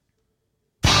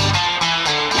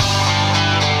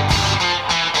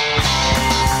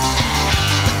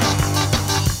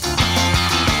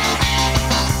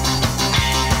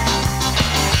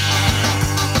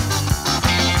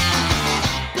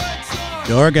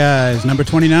Lore Guys, number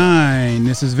 29.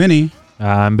 This is Vinny.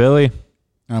 I'm Billy.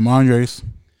 I'm Andres.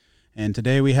 And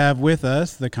today we have with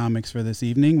us the comics for this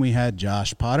evening. We had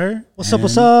Josh Potter. What's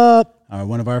up?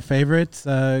 One of our favorites,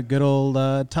 good old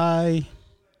Ty.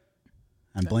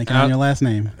 I'm blanking on your last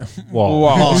name.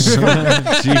 Walsh.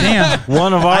 Damn.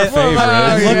 One of our favorites.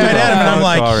 I looked right at him and I'm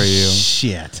like, Sorry, you.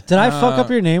 shit. Did I fuck up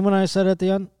your name when I said at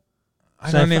the end? I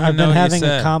don't even I've know been what you having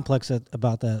said. a complex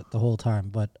about that the whole time,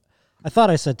 but I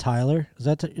thought I said Tyler. Is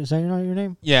that not your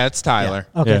name? Yeah, it's Tyler.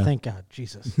 Okay, Yeah. thank God.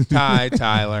 Jesus.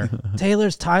 Tyler.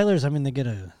 Tyler's. I mean, they get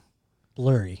a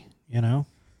blurry, you know?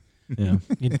 Yeah.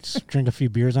 You just drink a few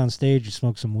beers on stage, you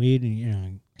smoke some weed, and, you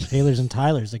know, Taylors and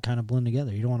Tylers, they kind of blend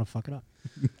together. You don't want to fuck it up.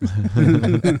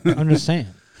 I'm just saying.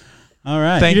 All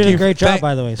right. Thank You did a you. great job,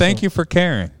 by the way. Thank you for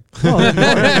caring. Oh,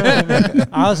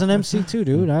 I was an MC too,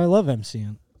 dude. I love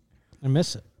MCing. I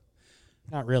miss it.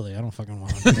 Not really. I don't fucking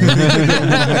want to.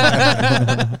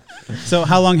 So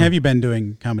how long have you been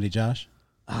doing comedy, Josh?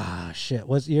 Shit.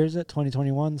 What year is it?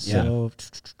 2021? Yeah. So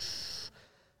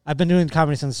I've been doing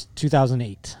comedy since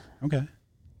 2008. Okay.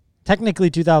 Technically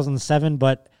 2007,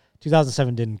 but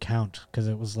 2007 didn't count because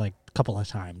it was like a couple of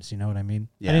times. You know what I mean?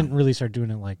 Yeah. I didn't really start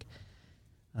doing it like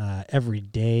every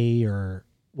day or,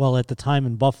 well, at the time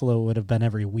in Buffalo, it would have been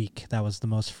every week. That was the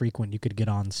most frequent you could get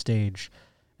on stage.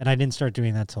 And I didn't start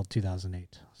doing that till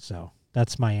 2008. So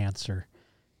that's my answer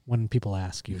when people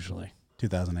ask usually.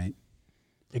 2008.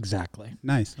 Exactly.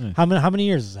 Nice. How many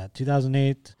years is that?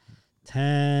 2008,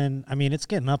 10. I mean, it's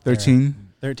getting up there. 13.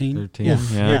 13. 13. Yeah,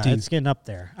 Yeah. 13. It's getting up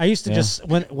there. I used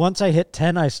to once I hit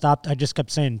 10, I stopped. I just kept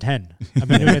saying 10. I've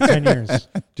been doing it 10 years.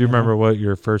 Do you remember what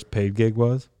your first paid gig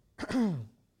was?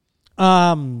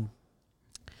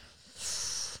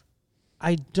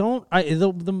 I don't. I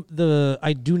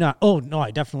do not. Oh no,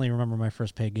 I definitely remember my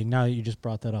first paid gig. Now that you just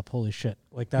brought that up, holy shit!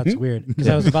 Like that's weird because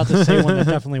I was about to say one that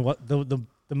definitely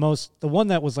the one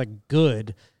that was like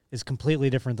good is completely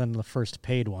different than the first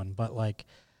paid one. But like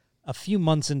a few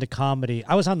months into comedy,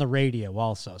 I was on the radio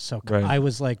also, so Right. I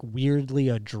was like weirdly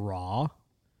a draw.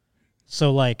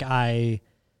 So like I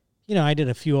did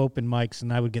a few open mics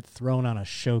and I would get thrown on a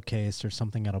showcase or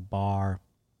something at a bar,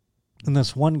 and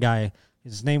this one guy.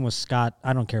 His name was Scott.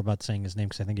 I don't care about saying his name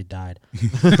because I think he died.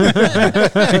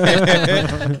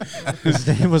 His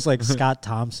name was like Scott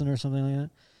Thompson or something like that.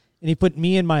 And he put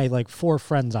me and my like 4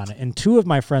 friends on it. And 2 of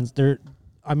my friends,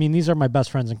 these are my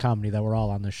best friends in comedy that were all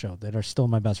on this show that are still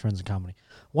my best friends in comedy.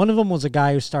 One of them was a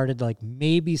guy who started like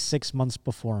maybe 6 months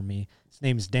before me. His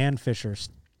name's Dan Fisher.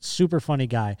 Super funny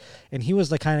guy. And he was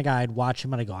the kind of guy I'd watch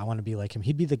him and I go, I want to be like him.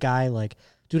 He'd be the guy like,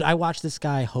 dude, I watched this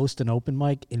guy host an open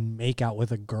mic and make out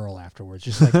with a girl afterwards.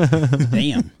 Just like,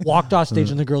 Damn. walked off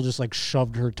stage and the girl just like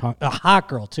shoved her tongue. A hot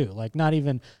girl too. Like not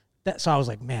even that. So I was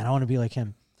like, man, I want to be like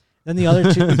him. Then the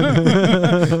other 2, and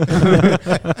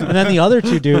then the other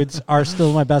 2 dudes are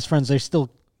still my best friends. They still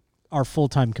are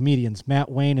full-time comedians.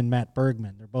 Matt Wayne and Matt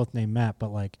Bergman. They're both named Matt,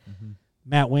 but like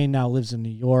Matt Wayne now lives in New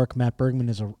York. Matt Bergman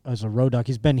is a road dog.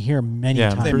 He's been here many Yeah,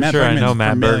 times. I'm pretty Matt sure I Bergman's know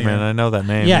Matt familiar. Bergman. I know that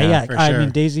name. Yeah. for I sure.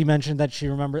 mean, Daisy mentioned that she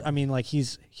remembered. I mean, like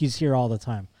he's here all the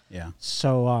time. Yeah.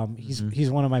 So he's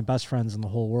one of my best friends in the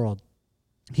whole world.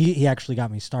 He actually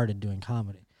got me started doing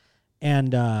comedy,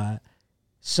 and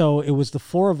so it was the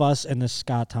 4 of us and this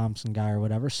Scott Thompson guy or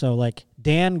whatever. So like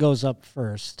Dan goes up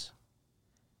first,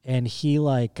 and he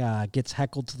like gets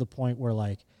heckled to the point where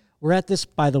like we're at this,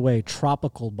 by the way,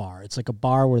 tropical bar. It's like a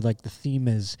bar where like the theme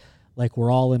is like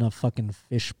we're all in a fucking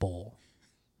fishbowl.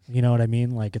 You know what I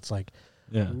mean? Like it's like.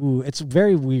 Yeah. Ooh, it's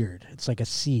very weird. It's like a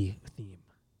sea theme,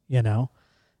 you know?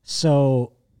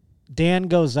 So Dan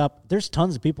goes up. There's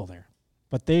tons of people there,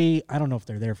 but I don't know if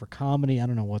they're there for comedy. I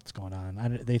don't know what's going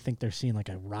on. They think they're seeing like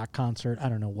a rock concert. I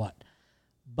don't know what.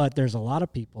 But there's a lot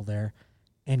of people there.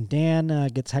 And Dan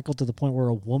gets heckled to the point where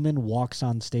a woman walks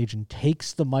on stage and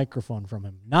takes the microphone from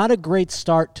him. Not a great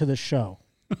start to the show,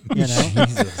 you know?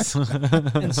 Jesus.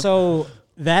 And so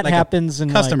that Like happens.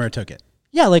 And Customer took it.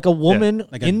 yeah, like a woman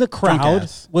Like a in the drunk crowd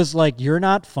ass. was like, "You're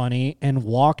not funny," and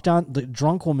walked on. The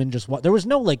drunk woman just walked. There was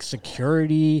no like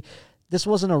security. This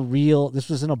was in a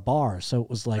bar, so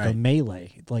it was like a Right.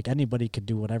 melee. Like anybody could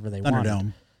do whatever they wanted.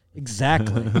 Thunderdome.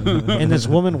 Exactly. And this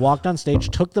woman walked on stage,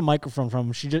 took the microphone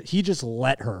from him. He just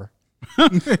let her.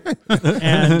 And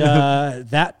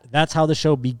that's how the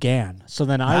show began. So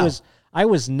then Wow. I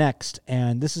was next,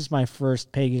 and this is my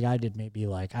first pay gig. I did maybe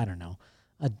like, I don't know,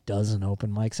 a dozen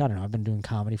open mics. I don't know. I've been doing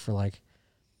comedy for like,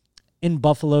 in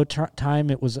Buffalo time,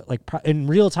 it was like, in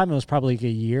real time, it was probably like a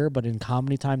year, but in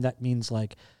comedy time, that means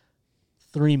like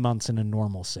 3 months in a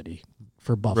normal city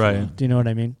for Buffalo. Right. Do you know what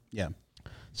I mean? Yeah.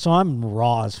 So I'm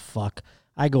raw as fuck.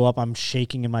 I go up, I'm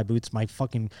shaking in my boots.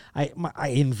 I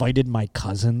invited my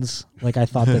cousins. Like, I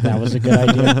thought that was a good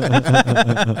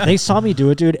idea. They saw me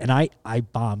do it, dude, and I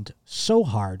bombed so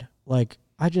hard. Like,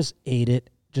 I just ate it,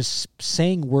 just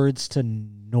saying words to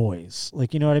noise.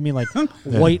 Like, you know what I mean? Like,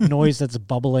 white noise that's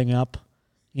bubbling up.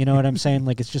 You know what I'm saying?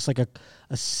 Like, it's just like a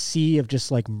sea of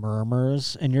just like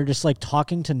murmurs, and you're just like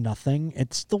talking to nothing.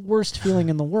 It's the worst feeling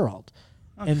in the world.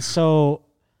 And so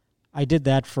I did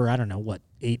that for, I don't know,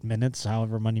 8 minutes,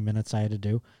 however many minutes I had to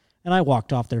do. And I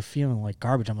walked off there feeling like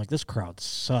garbage. I'm like, this crowd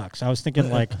sucks. I was thinking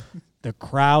like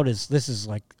this is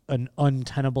like an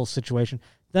untenable situation.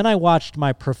 Then I watched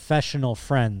my professional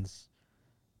friends,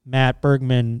 Matt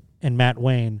Bergman and Matt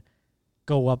Wayne,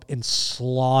 go up and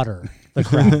slaughter the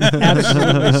crowd.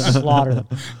 Absolutely slaughter them.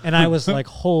 And I was like,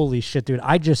 holy shit, dude,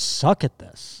 I just suck at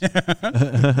this.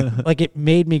 Like, it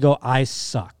made me go, I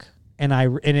suck. And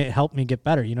it helped me get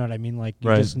better. You know what I mean? Like,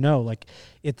 you just know, like,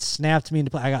 it snapped me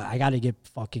into play. I got to get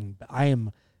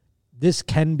this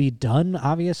can be done,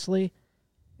 obviously.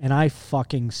 And I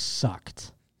fucking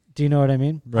sucked. Do you know what I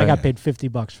mean? Right. I got paid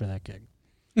 $50 for that gig.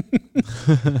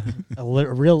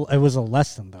 It was a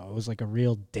lesson, though. It was like a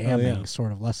real damning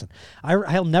sort of lesson.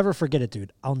 I'll never forget it,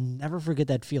 dude. I'll never forget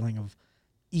that feeling of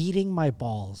eating my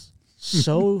balls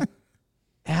so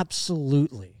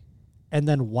absolutely, and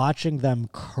then watching them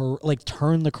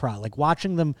turn the crowd, like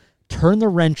watching them turn the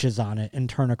wrenches on it and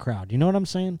turn a crowd. You know what I'm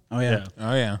saying? Oh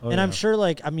yeah. And I'm sure,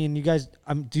 like, I mean, you guys,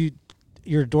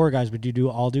 you're door guys, but do you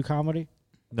do comedy?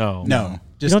 No.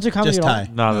 You don't do comedy just at all?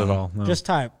 Ty. Not at all. No. Just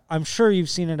Ty. I'm sure you've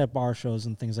seen it at bar shows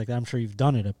and things like that. I'm sure you've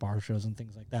done it at bar shows and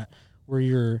things like that, where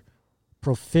you're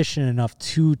proficient enough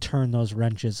to turn those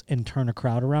wrenches and turn a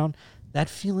crowd around. That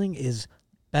feeling is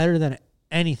better than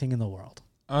anything in the world.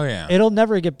 Oh yeah. It'll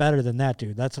never get better than that,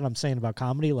 dude. That's what I'm saying about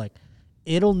comedy. Like,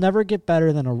 it'll never get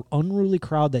better than an unruly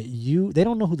crowd that they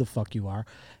don't know who the fuck you are,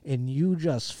 and you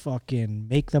just fucking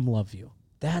make them love you.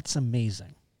 That's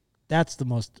amazing. That's the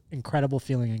most incredible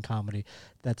feeling in comedy.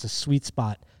 That's a sweet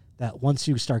spot that once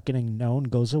you start getting known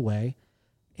goes away,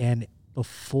 and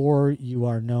before you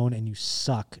are known and you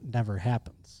suck never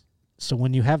happens. So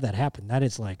when you have that happen, that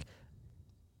is like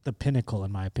the pinnacle,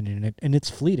 in my opinion, and it's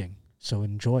fleeting. So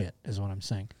enjoy it, is what I'm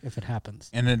saying, if it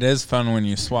happens. And it is fun when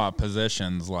you swap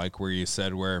positions, like where you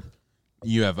said where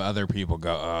you have other people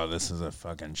go, oh, this is a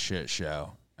fucking shit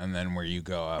show. And then where you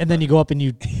go up. And then you go up and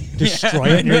you destroy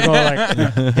it, and you go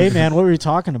like, hey, man, what were you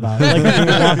talking about? Like, when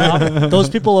you walk up,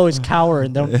 those people always cower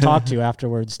and don't talk to you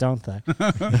afterwards, don't they?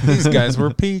 These guys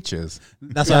were peaches.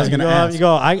 That's what I was going to ask. You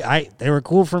go, they were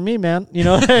cool for me, man. You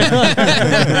know?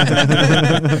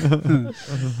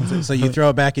 So you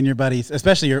throw it back in your buddies,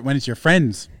 especially when it's your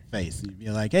friend's face.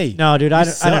 You're like, hey. No, dude, I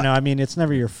don't know. I mean, it's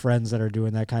never your friends that are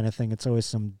doing that kind of thing. It's always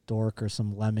some dork or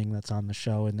some lemming that's on the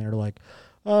show, and they're like,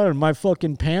 oh, my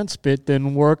fucking pants bit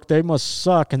didn't work. They must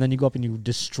suck. And then you go up and you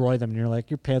destroy them, and you're like,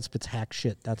 your pants bit's hack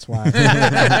shit. That's why. You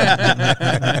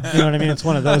know what I mean? It's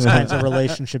one of those kinds of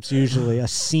relationships, usually. A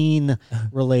scene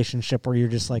relationship where you're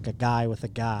just like a guy with a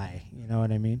guy. You know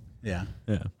what I mean? Yeah.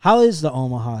 How is the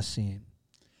Omaha scene?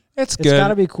 It's It's good. got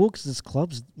to be cool because this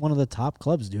club's one of the top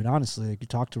clubs, dude. Honestly, like, you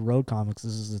talk to road comics,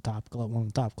 this is the top club, one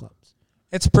of the top clubs.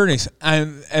 It's pretty,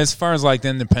 as far as like the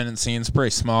independent scene, it's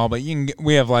pretty small, but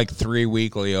we have like 3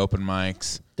 weekly open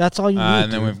mics. That's all you need.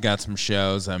 And then we've got some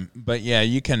shows. But yeah,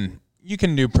 you can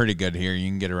do pretty good here. You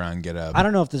can get around, get up. I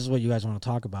don't know if this is what you guys want to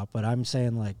talk about, but I'm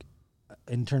saying, like,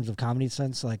 in terms of comedy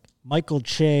sense, like Michael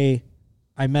Che,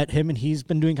 I met him and he's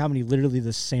been doing comedy literally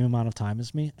the same amount of time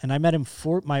as me. And I met him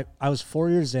I was 4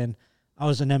 years in, I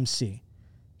was an MC.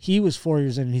 He was 4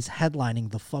 years in and he's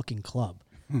headlining the fucking club.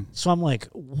 So I'm like,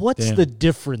 what's the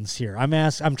difference here?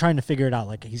 I'm trying to figure it out.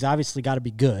 Like, he's obviously got to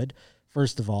be good,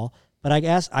 first of all. But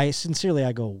I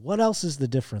sincerely go, what else is the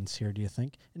difference here, do you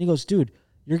think? And he goes, dude,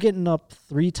 you're getting up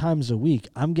 3 times a week.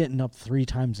 I'm getting up 3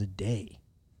 times a day.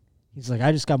 He's like,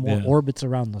 I just got more orbits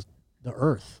around the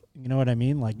earth. You know what I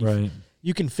mean? Like,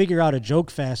 you can figure out a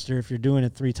joke faster if you're doing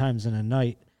it 3 times in a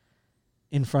night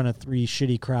in front of 3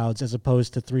 shitty crowds as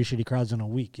opposed to 3 shitty crowds in a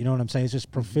week. You know what I'm saying? It's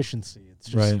just proficiency. It's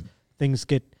just things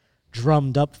get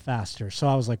drummed up faster. So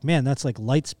I was like, man, that's like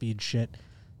light speed shit.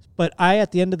 But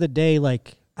at the end of the day,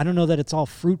 like, I don't know that it's all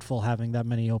fruitful having that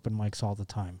many open mics all the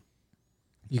time.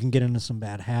 You can get into some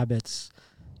bad habits.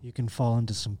 You can fall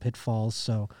into some pitfalls.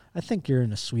 So I think you're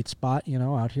in a sweet spot, you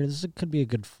know, out here. Could be a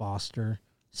good foster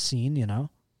scene, you know.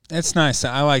 It's nice.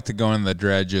 I like to go in the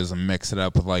dredges and mix it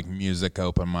up with like music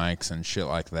open mics and shit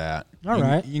like that. All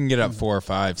right. You can get up 4 or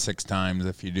 5, 6 times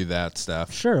if you do that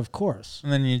stuff. Sure, of course.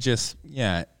 And then you just,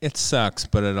 it sucks,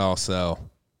 but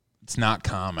it's not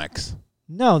comics.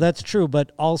 No, that's true.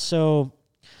 But also,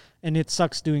 And it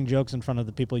sucks doing jokes in front of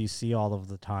the people you see all of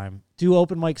the time. Do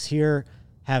open mics here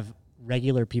have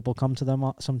regular people come to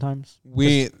them sometimes?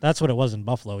 That's what it was in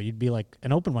Buffalo. You'd be like,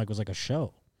 an open mic was like a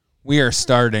show.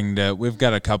 We've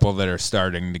got a couple that are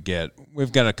starting to get,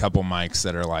 we've got a couple mics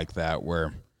that are like that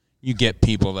where you get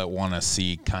people that want to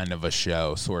see kind of a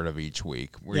show sort of each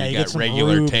week where you got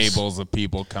regular rubes. Tables of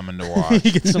people coming to watch.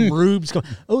 You get some rubes going,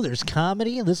 oh, there's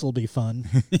comedy? This will be fun.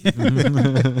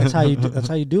 That's how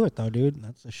you do it, though, dude.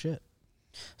 That's the shit.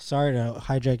 Sorry to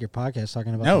hijack your podcast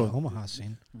talking about the Omaha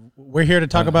scene. We're here to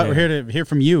talk about. We're here to hear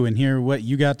from you and hear what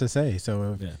you got to say.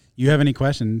 So if you have any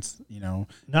questions, No,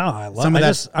 I love. I'm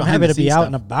behind happy the to be scenes out stuff.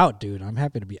 and about, dude. I'm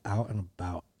happy to be out and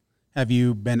about. Have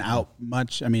you been out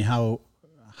much? I mean, how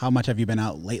much have you been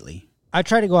out lately? I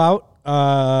try to go out.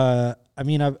 The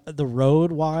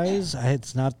road wise,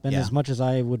 it's not been as much as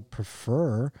I would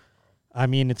prefer. I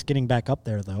mean, it's getting back up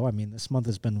there, though. I mean, this month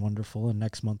has been wonderful, and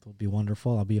next month will be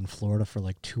wonderful. I'll be in Florida for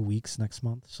like 2 weeks next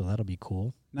month, so that'll be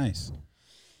cool. Nice.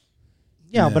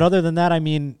 Yeah, but other than that, I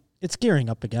mean, it's gearing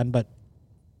up again, but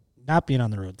not being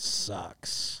on the road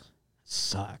sucks.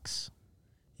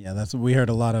 Yeah, we heard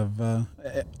a lot of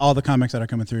all the comics that are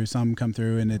coming through. Some come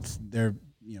through and they're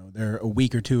a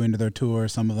week or two into their tour.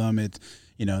 Some of them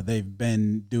they've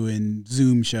been doing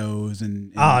Zoom shows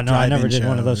and oh no, I never did shows.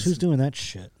 one of those. Who's doing that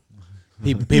shit?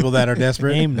 People that are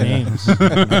desperate. Name names.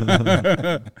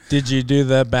 Did you do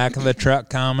the back of the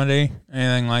truck comedy?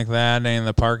 Anything like that? Any of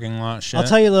the parking lot shit? I'll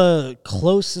tell you the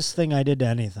closest thing I did to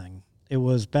anything. It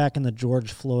was back in the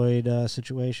George Floyd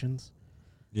situations.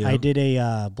 Yeah. I did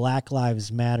a Black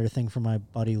Lives Matter thing for my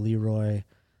buddy Leroy,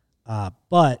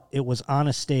 but it was on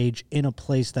a stage in a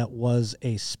place that was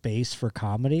a space for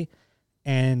comedy,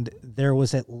 and there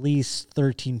was at least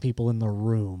 13 people in the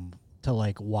room to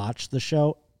like watch the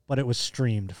show. But it was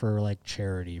streamed for like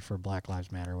charity for Black Lives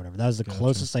Matter or whatever. That was the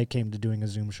closest I came to doing a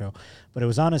Zoom show. But it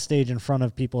was on a stage in front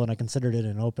of people, and I considered it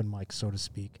an open mic, so to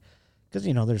speak. Because,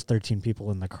 there's 13 people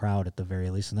in the crowd at the very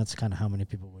least, and that's kind of how many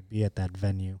people would be at that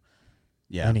venue.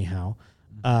 Yeah. Anyhow.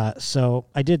 So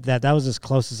I did that. That was as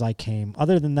close as I came.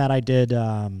 Other than that, I did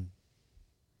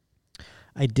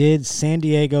San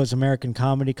Diego's American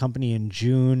Comedy Company in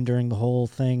June during the whole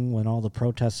thing when all the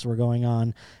protests were going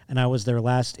on, and I was their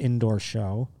last indoor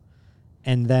show.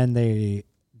 And then they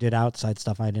did outside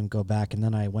stuff. I didn't go back. And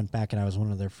then I went back and I was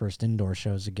one of their first indoor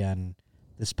shows again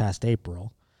this past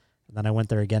April. And then I went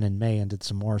there again in May and did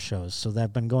some more shows. So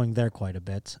I've been going there quite a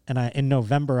bit. And in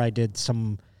November, I did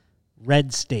some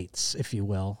red states, if you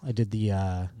will. I did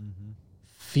the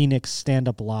Phoenix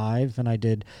Stand-Up Live, and I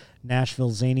did Nashville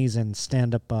Zanies and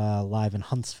Stand-Up Live in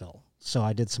Huntsville. So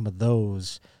I did some of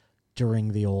those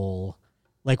during the old...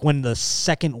 Like when the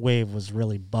second wave was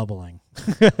really bubbling,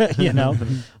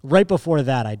 right before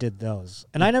that, I did those.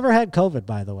 And I never had COVID,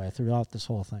 by the way, throughout this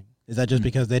whole thing. Is that just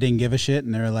because they didn't give a shit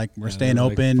and they're like, we're staying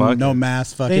open, no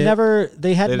masks, fuck it?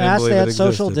 They had masks, they had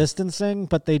social existed. distancing,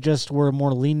 but they just were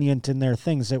more lenient in their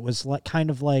things. It was like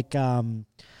kind of like, they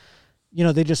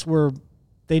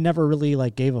never really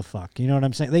like gave a fuck. You know what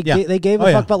I'm saying? They gave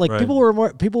a fuck, but like people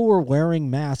were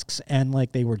wearing masks and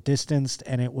like they were distanced,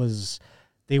 and it was...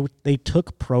 They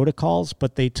took protocols,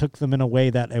 but they took them in a way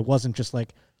that it wasn't just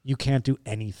like, you can't do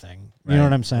anything. You know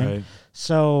what I'm saying? Right.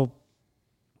 So,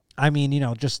 I mean,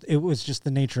 it was just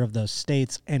the nature of those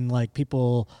states, and like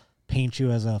people paint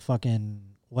you as a fucking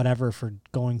whatever for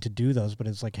going to do those, but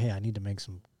it's like, hey, I need to make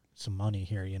some money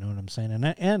here. You know what I'm saying?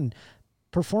 And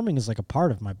performing is like a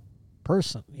part of my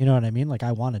person. You know what I mean? Like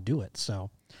I want to do it. So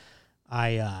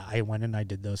I went and I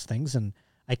did those things, and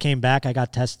I came back, I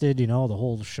got tested, the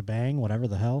whole shebang, whatever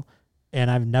the hell, and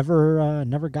I've never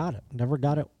got it. Never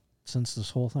got it since this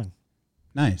whole thing.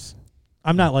 Nice.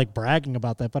 I'm not like bragging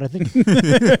about that, but I think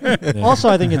also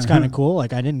I think it's kind of cool.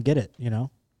 Like I didn't get it, I don't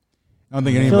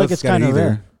think any of feel us like it's got it kind of either.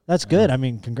 rare. That's good. I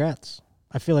mean, congrats.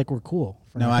 I feel like we're cool.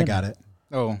 No, I got it.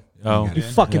 Oh, you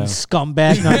fucking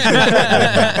scumbag. No,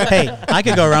 hey, I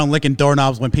could go around licking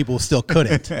doorknobs when people still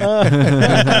couldn't.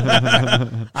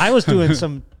 I was doing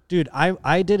some... Dude,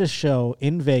 I did a show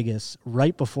in Vegas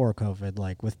right before COVID,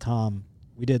 like with Tom.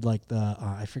 We did like the,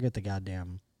 I forget the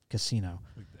goddamn casino.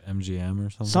 Like the MGM or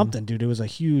something? Something, dude. It was a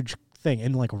huge thing.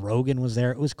 And like Rogan was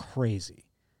there. It was crazy.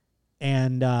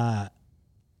 And I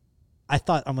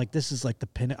thought, I'm like, this is like the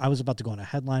pinnacle. I was about to go on a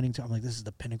headlining tour. I'm like, this is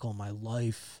the pinnacle of my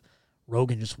life.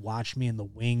 Rogan just watched me in the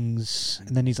wings.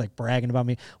 And then he's like bragging about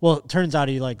me. Well, it turns out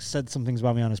he like said some things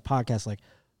about me on his podcast, like,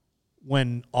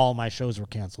 when all my shows were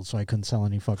canceled, so I couldn't sell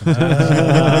any fucking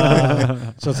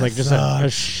tickets. So it's like just a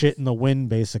shit in the wind,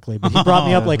 basically. But he brought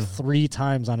me up like 3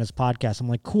 times on his podcast. I'm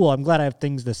like, cool, I'm glad I have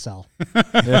things to sell. Like,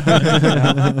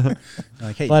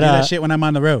 hey, do that shit when I'm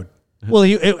on the road. Well,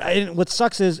 what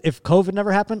sucks is if COVID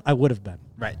never happened, I would have been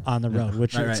on the road.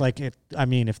 Which it's like, if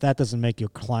that doesn't make you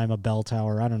climb a bell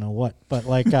tower, I don't know what. But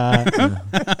like, I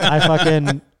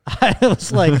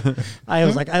was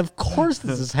like, of course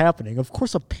this is happening. Of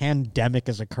course a pandemic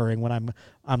is occurring when I'm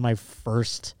on my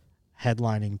first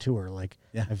headlining tour. Like,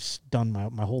 I've done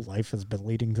my whole life has been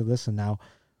leading to this, and now.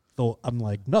 So I'm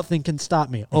like, nothing can stop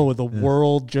me. Oh, the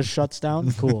world just shuts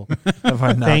down? Cool. Have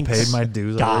I not Thanks, paid my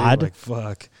dues God. already? Like,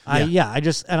 fuck.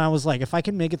 I was like, if I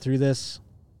can make it through this,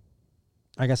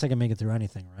 I guess I can make it through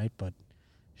anything, right? But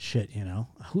shit,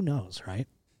 who knows, right?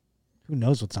 Who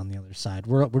knows what's on the other side?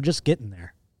 We're just getting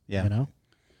there. Yeah.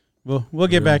 We'll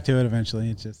get back to it eventually.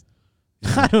 It's just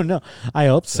I don't know. I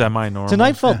hope so. Semi-normal.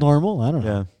 Tonight felt normal. I don't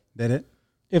know. Did it?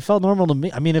 It felt normal to me.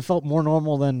 I mean, it felt more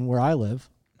normal than where I live.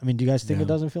 I mean, do you guys think it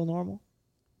doesn't feel normal?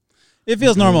 It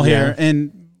feels normal here,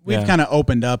 and we've kind of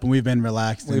opened up and we've been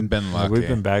relaxed. We've been lucky. We've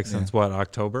been back since what,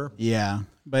 October? Yeah,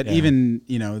 but even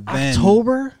then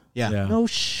October. Yeah. No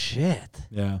shit.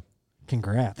 Yeah.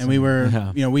 Congrats. And we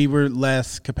were, we were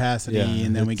less capacity,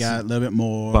 and then we got a little bit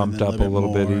more, bumped up a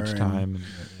little bit more, each time.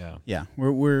 And,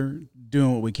 we're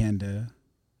doing what we can to,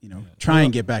 try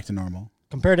and get back to normal.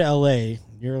 Compared to LA,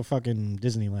 you're a fucking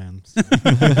Disneyland.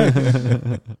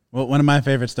 Well, one of my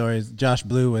favorite stories, Josh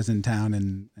Blue was in town,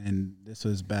 and this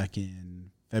was back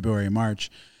in February,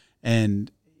 March, and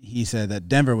he said that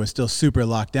Denver was still super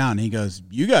locked down. He goes,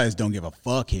 "You guys don't give a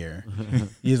fuck here."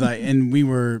 He's like, and we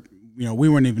were, we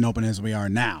weren't even open as we are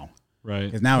now. Right.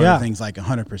 Because now everything's like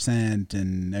 100%,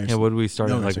 and there's what did we start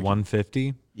at, like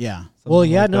 150? Yeah. Well,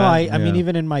 yeah, no, I mean,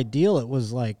 even in my deal, it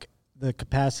was like the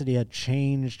capacity had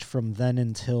changed from then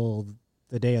until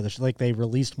the day of the show. Like, they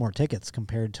released more tickets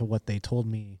compared to what they told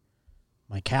me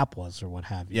my cap was or what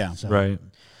have you. Yeah. So, right.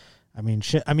 I mean,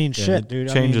 shit, dude.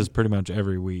 Changes pretty much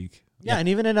every week. Yeah, and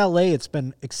even in LA, it's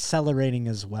been accelerating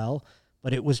as well.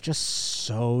 But it was just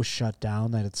so shut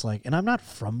down that it's like, and I'm not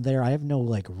from there. I have no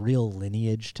like real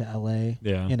lineage to LA.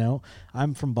 Yeah.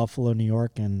 I'm from Buffalo, New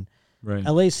York, and right.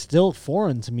 LA's still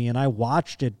foreign to me. And I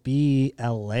watched it be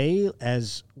LA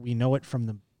as we know it from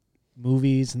the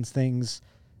movies and things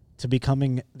to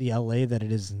becoming the LA that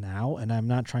it is now. And I'm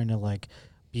not trying to like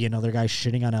be another guy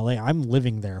shitting on LA. I'm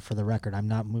living there, for the record. I'm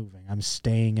not moving. I'm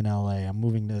staying in LA. I'm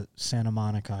moving to Santa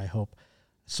Monica, I hope.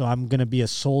 So I'm going to be a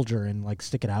soldier and like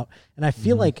stick it out. And I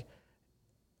feel like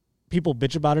people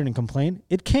bitch about it and complain.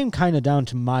 It came kind of down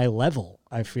to my level,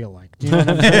 I feel like. Do you know what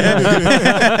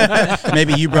I'm saying?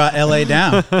 Maybe you brought LA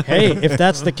down. Hey, if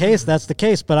that's the case, that's the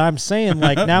case. But I'm saying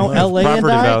like now LA and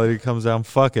property I. value comes down,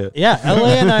 fuck it. Yeah,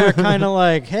 LA and I are kind of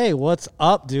like, hey, what's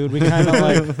up, dude? We kind of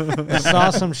like saw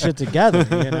some shit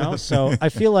together, So I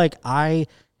feel like I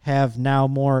have now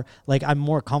more, like I'm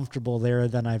more comfortable there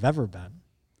than I've ever been.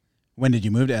 When did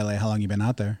you move to LA? How long you been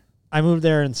out there? I moved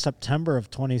there in September of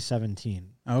 2017.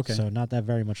 Oh, okay. So not that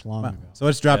very much long ago. So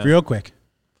it's dropped real quick.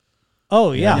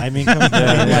 Oh, yeah. I mean,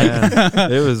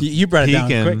 It was you brought it down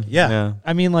quick. Yeah.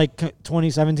 I mean, like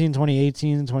 2017,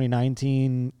 2018,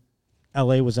 2019,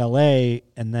 LA was LA,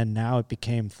 and then now it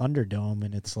became Thunderdome,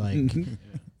 and it's like,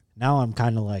 now I'm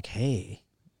kind of like, hey,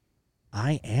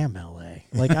 I am LA.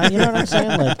 Like, you know what I'm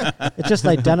saying? Like, it just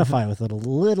identify with it a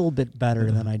little bit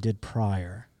better than I did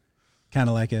prior. Kind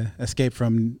of like a Escape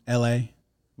from LA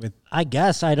with I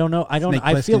guess. I don't know.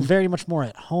 I feel very much more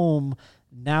at home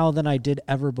now than I did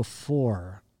ever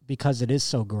before because it is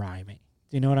so grimy.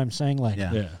 Do you know what I'm saying? Like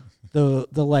the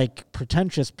like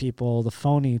pretentious people, the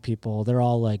phony people, they're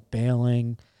all like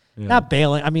bailing. Yeah. Not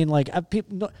bailing. I mean, like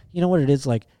people. You know what it is?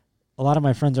 Like a lot of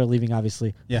my friends are leaving.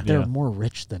 Obviously, they're more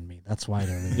rich than me. That's why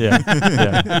they're leaving.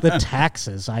 Yeah. The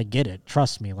taxes, I get it.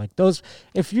 Trust me. Like those.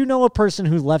 If you know a person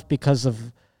who left because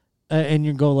of, and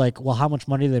you go like, well, how much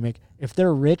money do they make? If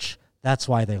they're rich, that's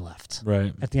why they left.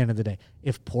 Right. At the end of the day,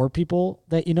 if poor people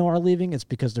that you know are leaving, it's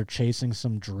because they're chasing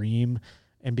some dream,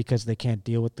 and because they can't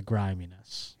deal with the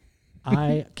griminess.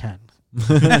 I can. In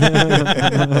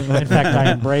fact,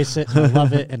 I embrace it, I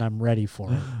love it, and I'm ready for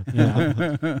it.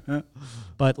 You know?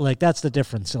 But like that's the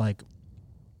difference. Like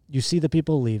you see the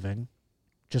people leaving,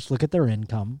 just look at their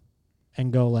income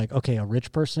and go like, okay, a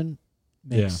rich person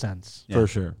makes sense. For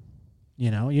sure. You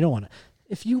know, you don't want to.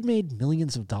 If you made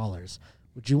millions of dollars,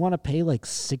 would you want to pay like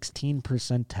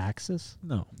 16% taxes?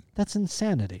 No. That's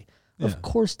insanity. Yeah. Of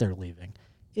course they're leaving.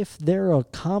 If they're a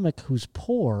comic who's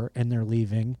poor and they're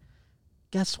leaving,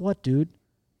 guess what, dude?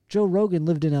 Joe Rogan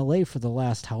lived in L.A. for the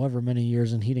last however many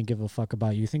years, and he didn't give a fuck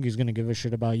about you. You think he's going to give a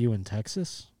shit about you in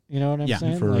Texas? You know what I'm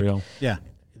saying? For real. Yeah.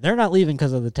 They're not leaving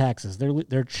because of the taxes.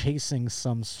 They're chasing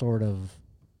some sort of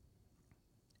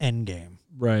end game.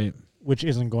 Right. Which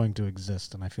isn't going to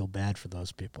exist, and I feel bad for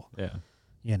those people. Yeah.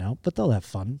 you know, but they'll have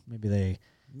fun. Maybe they,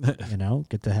 you know,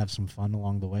 get to have some fun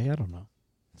along the way. I don't know.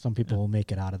 Some people will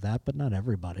make it out of that, but not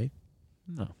everybody.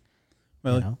 No.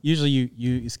 Well, you know? usually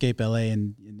you escape LA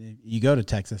and you go to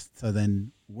Texas. So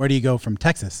then where do you go from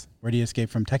Texas? Where do you escape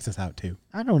from Texas out to?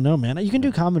 I don't know, man. You can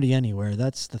do comedy anywhere.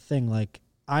 That's the thing. Like,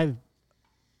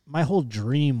 my whole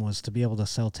dream was to be able to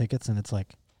sell tickets, and it's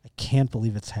like, I can't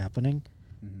believe it's happening.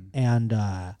 Mm-hmm. And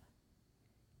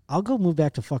I'll go move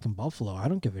back to fucking Buffalo. I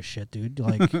don't give a shit, dude.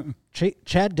 Like,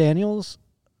 Chad Daniels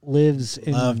lives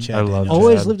in. Love Chad. I love Daniels.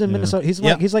 Always Chad, lived in yeah. Minnesota.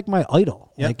 He's like my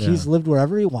idol. Yep. Like, he's lived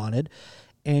wherever he wanted,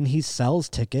 and he sells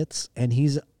tickets, and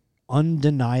he's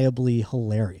undeniably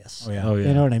hilarious. Oh yeah. Oh yeah.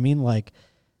 You know what I mean? Like,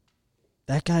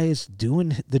 that guy is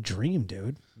doing the dream,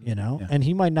 dude. You know, Yeah. and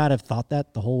he might not have thought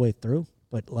that the whole way through,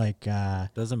 but like,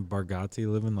 Doesn't Bargatze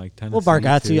live in like Tennessee? well,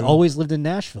 Bargatze too? always lived in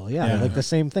Nashville. Yeah, Yeah. like the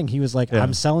same thing. He was like, Yeah.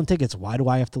 I'm selling tickets. Why do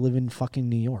I have to live in fucking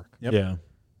New York? Yep. Yeah.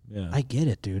 Yeah. I get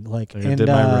it, dude. Like, I and did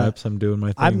my reps. I'm doing my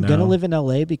thing I'm now. gonna live in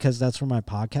LA because that's where my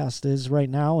podcast is right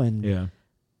now, and Yeah.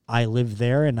 I live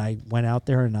there, and I went out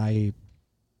there, and I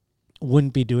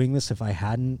wouldn't be doing this if I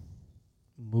hadn't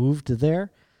moved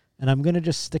there. And I'm going to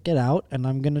just stick it out, and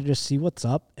I'm going to just see what's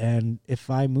up. And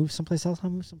if I move someplace else, I'll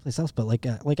move someplace else. But like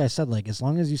I said, like, as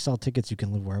long as you sell tickets, you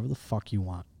can live wherever the fuck you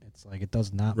want. It's like, it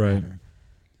does not Right. matter.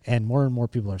 And more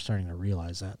people are starting to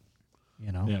realize that,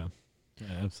 you know? Yeah. Yeah.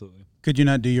 Absolutely. Could you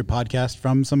not do your podcast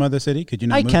from some other city? Could you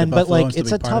not I move can, to but Buffalo like, and still it's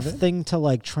be a part of tough it? thing to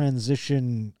like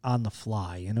transition on the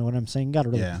fly. You know what I'm saying? You got to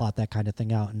really Yeah. plot that kind of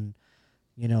thing out. And,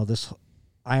 you know,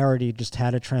 I already just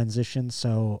had a transition,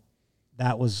 so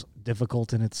that was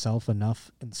difficult in itself enough.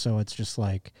 And so it's just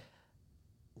like,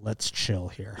 let's chill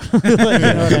here. Like, you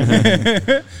know what I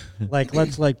mean? Like,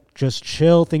 let's like just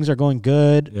chill. Things are going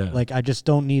good. Yeah. Like, I just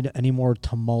don't need any more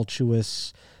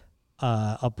tumultuous,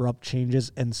 abrupt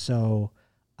changes. And so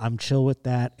I'm chill with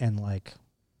that. And like,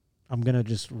 I'm going to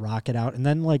just rock it out. And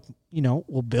then like, you know,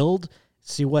 we'll build,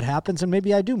 see what happens. And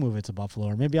maybe I do move it to Buffalo,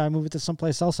 or maybe I move it to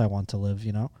someplace else I want to live.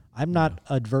 You know, I'm not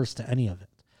adverse to any of it.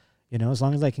 You know, as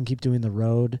long as I can keep doing the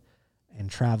road and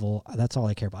travel, that's all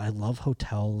I care about. I love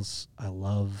hotels. I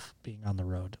love being on the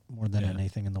road more than Yeah.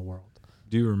 anything in the world.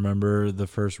 Do you remember the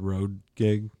first road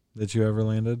gig that you ever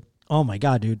landed? Oh my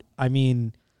God, dude. I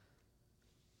mean,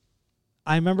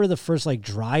 I remember the first like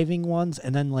driving ones,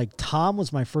 and then like Tom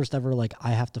was my first ever like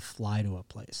I have to fly to a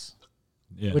place,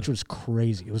 Yeah. which was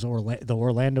crazy. It was the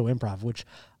Orlando Improv, which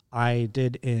I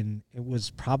did it was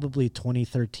probably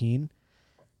 2013.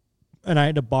 And I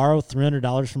had to borrow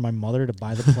 $300 from my mother to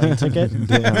buy the plane ticket.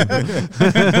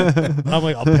 I'm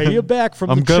like, I'll pay you back from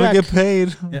the check. I'm gonna get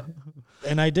paid. Yeah.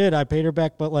 And I did. I paid her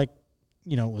back, but like,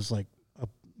 you know, it was like,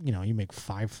 you make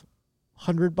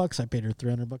 $500. I paid her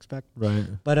 $300 back. Right.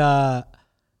 But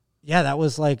yeah, that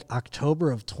was like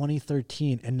October of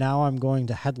 2013, and now I'm going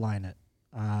to headline it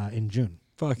in June.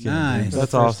 Fuck yeah. Nice. dude. For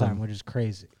That's the first awesome. time, which is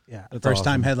crazy. Yeah. That's First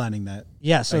time awesome. headlining that.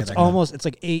 Yeah, so I get it's that going. almost, it's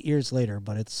like 8 years later,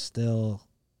 but it's still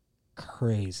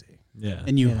crazy. Yeah.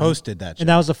 And you You know. hosted that show. And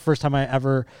that was the first time I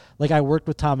ever, like, I worked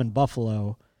with Tom in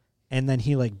Buffalo, and then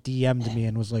he, like, DM'd me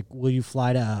and was like, will you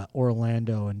fly to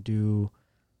Orlando and do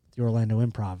the Orlando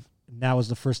Improv? And that was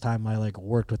the first time I, like,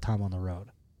 worked with Tom on the road,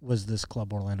 was this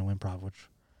club Orlando Improv, which,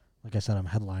 like I said, I'm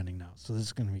headlining now. So this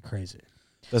is going to be crazy.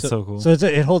 That's so cool. So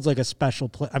it holds, like, a special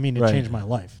place. I mean, it Right. changed my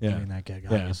life Yeah. doing that gig,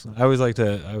 yeah. obviously. I always like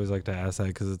to ask that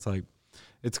because it's like,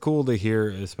 it's cool to hear,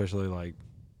 especially like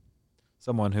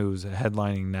someone who's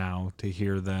headlining now, to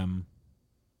hear them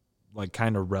like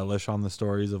kind of relish on the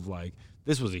stories of like,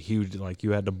 this was a huge, like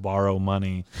you had to borrow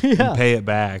money Yeah. and pay it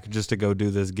back just to go do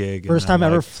this gig. First and time then,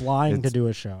 ever like, flying to it's- do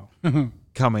a show.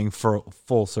 coming for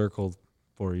full circle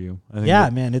for you. I think Yeah,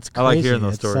 that- man, it's I crazy. like hearing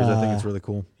those It's, stories. I think it's really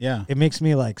cool. Yeah. It makes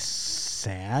me, like,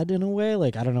 sad in a way.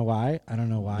 Like, I don't know why.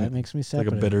 It makes me It's sad. like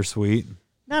a but it- bittersweet.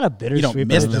 Not a bittersweet. You don't but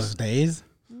miss it's those just- days.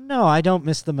 No, I don't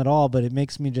miss them at all, but it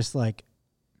makes me just like,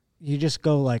 you just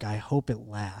go like, I hope it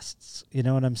lasts. You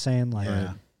know what I'm saying? Like,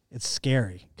 Yeah. it's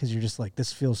scary because you're just like,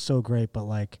 this feels so great, but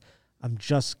like, I'm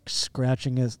just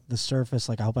scratching the surface.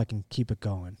 Like, I hope I can keep it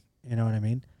going. You know what I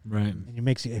mean? Right. And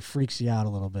it freaks you out a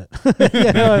little bit.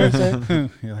 You know what I'm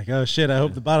saying? You're like, oh shit, I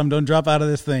hope the bottom don't drop out of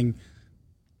this thing.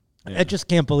 I just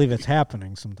can't believe it's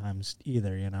happening sometimes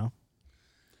either, you know?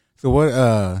 So what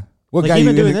Like, got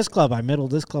even you doing in this club, I middled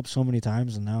this club so many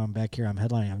times, and now I'm back here. I'm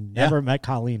headlining. I've never met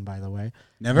Colleen, by the way.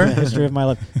 Never? In the history of my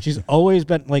life. She's always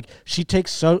been, like,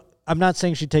 I'm not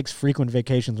saying she takes frequent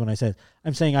vacations when I say it.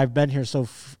 I'm saying I've been here so,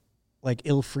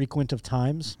 ill-frequent of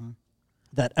times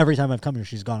that every time I've come here,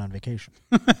 she's gone on vacation.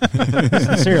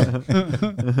 Sincerely.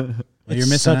 Well, you're It's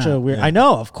missing such out. a weird. Yeah. I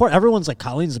know, of course. Everyone's like,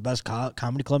 Colleen's the best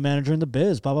comedy club manager in the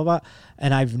biz, blah, blah, blah.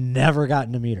 And I've never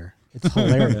gotten to meet her. It's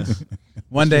hilarious.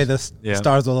 One day the Yeah.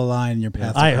 stars will align and your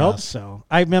paths will I hope cross. so.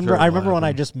 I remember. Sure I will remember when I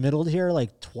happen. just middled here.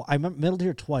 Like I middled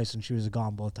here twice, and she was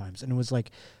gone both times, and it was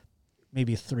like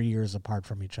maybe 3 years apart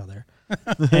from each other.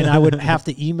 And I would have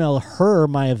to email her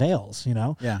my avails, you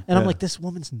know. Yeah. And I'm Yeah. like, this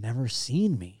woman's never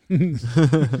seen me.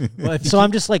 Well, if you So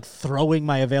I'm just like throwing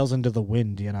my avails into the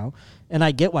wind, you know. And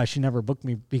I get why she never booked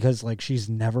me, because like she's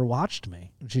never watched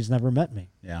me and she's never met me.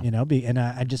 Yeah. You know. And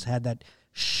I just had that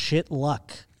shit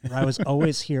luck where I was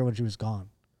always here when she was gone.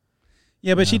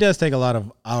 Yeah, but she does take a lot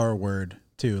of our word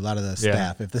too. A lot of the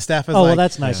staff. If the staff is Oh, like, well,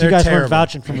 that's nice. they're You guys terrible. weren't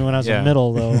vouching for me when I was Yeah. in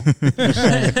middle, though.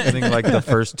 I think like the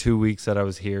first 2 weeks that I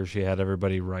was here, she had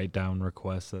everybody write down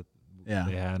requests that Yeah.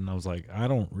 they had, and I was like, I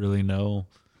don't really know.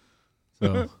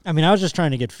 So I mean, I was just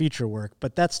trying to get feature work,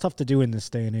 but that's tough to do in this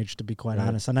day and age, to be quite Right.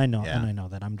 honest. And I know, Yeah.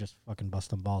 that I'm just fucking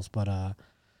busting balls. But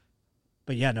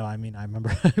yeah, no, I mean, I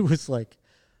remember I was like,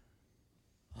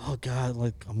 oh God,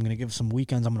 like I'm gonna give some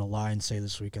weekends. I'm gonna lie and say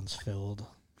this weekend's filled.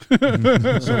 So it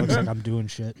looks like I'm doing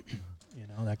shit, you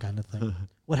know, that kind of thing.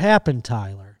 What happened,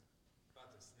 Tyler?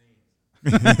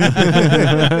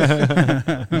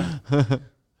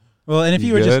 Well, and if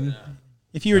you were I just can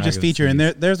featuring,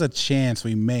 sneeze. there's a chance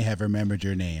we may have remembered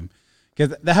your name,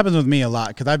 because that happens with me a lot.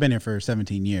 Because I've been here for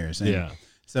 17 years. And yeah,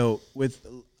 So with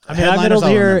I mean, I headliners, middled I'll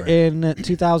here remember. in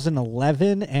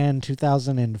 2011 and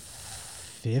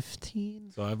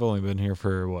 2015. so I've only been here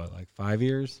for what, like 5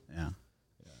 years. Yeah.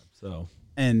 So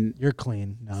And You're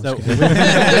clean. No, I'm so, just kidding.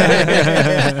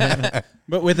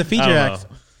 but with the feature I don't acts,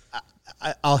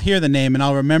 I'll hear the name and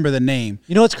I'll remember the name.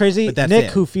 You know what's crazy? But that's Nick,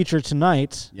 it. who featured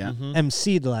tonight, Yeah.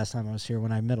 MC'd the last time I was here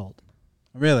when I middled.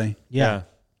 Really? Yeah.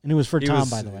 And it was for He Tom,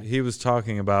 was, by the way. He was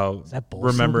talking about that Bull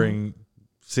remembering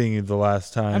seeing you the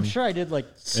last time. I'm sure I did like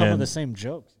some of and- the same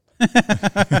jokes. When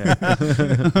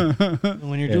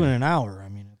you're Yeah. doing an hour, I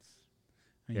mean, it's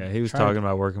Yeah, he was Try talking to-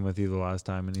 about working with you the last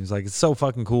time, and he was like, "It's so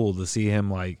fucking cool to see him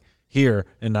like here,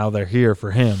 and now they're here for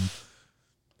him."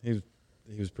 He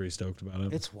was pretty stoked about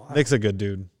it. it's wild. Nick's a good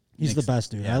dude. He's the Nick's-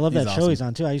 best dude. yeah, I love he's that show awesome. he's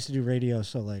on too. I used to do radio,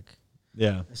 so like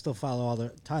Yeah, I still follow all the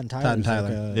Todd and Tyler. Todd and Like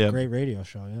Tyler. a Yep. great radio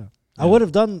show. Yeah. I would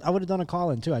have done a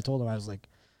call in too. I told him, I was like,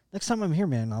 next time I'm here,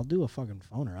 man, I'll do a fucking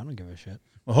phoner. I don't give a shit.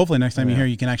 Well, hopefully next time Yeah. you're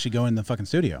here, you can actually go in the fucking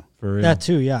studio. for real. That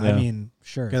too, yeah. I Yeah. mean,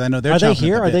 sure. Because I know they're Are they chomping at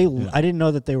here? the Are they? bit. Yeah. I didn't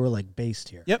know that they were like based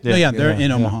here. Yep. Yeah. No, yeah, they're Yeah.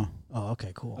 in Yeah. Omaha. Oh,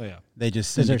 okay, cool. Oh yeah. They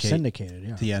just Because they're syndicate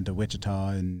syndicated, yeah. to Wichita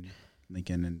and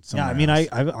Lincoln and Yeah, somewhere I mean, else.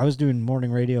 I was doing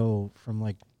morning radio from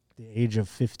like the age of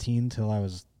 15 till I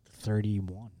was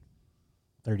 31.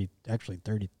 actually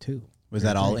 32. Was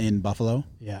that all in Buffalo?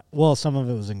 Yeah. Well, some of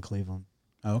it was in Cleveland.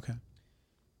 Oh, okay.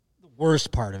 The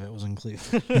worst part of it was in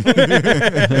Cleveland.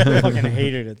 I fucking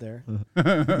hated it there.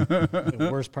 The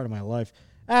worst part of my life.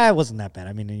 It wasn't that bad.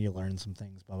 I mean, you learn some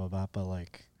things, blah, blah, blah. But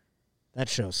like, that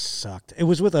show sucked. It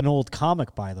was with an old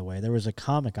comic, by the way. There was a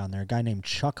comic on there, a guy named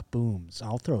Chuck Booms.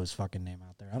 I'll throw his fucking name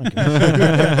out there. I don't give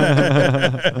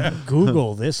a shit.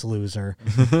 Google this loser.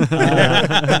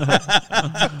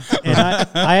 And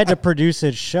I had to produce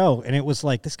his show, and it was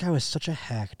like, this guy was such a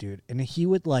hack, dude. And he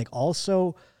would like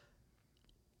also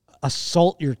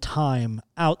assault your time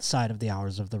outside of the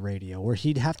hours of the radio, where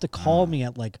he'd have to call me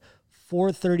at like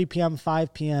 4:30 p.m.,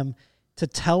 5 p.m. to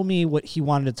tell me what he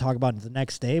wanted to talk about the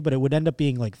next day, but it would end up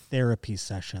being like therapy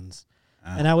sessions.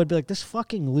 And I would be like, this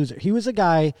fucking loser. He was a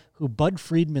guy who Bud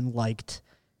Friedman liked,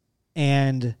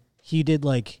 and he did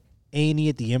like A&E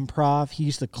at the Improv. He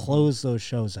used to close those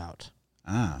shows out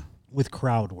Ah. with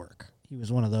crowd work. He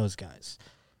was one of those guys.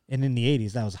 And in the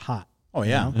 80s, that was hot. Oh,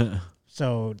 yeah. know?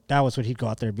 So that was what he'd go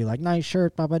out there and be like, nice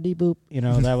shirt, baba dee boop. You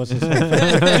know, that was his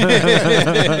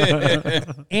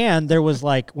And there was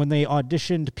like, when they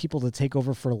auditioned people to take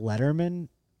over for Letterman,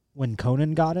 when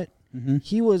Conan got it,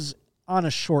 he was on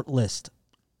a short list.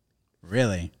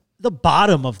 Really? The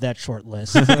bottom of that short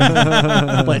list.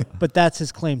 but that's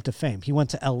his claim to fame. He went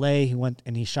to LA, he went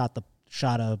and he shot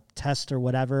a test or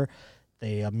whatever.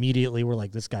 They immediately were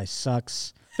like, this guy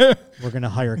sucks. We're going to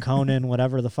hire Conan,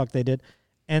 whatever the fuck they did.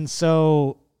 And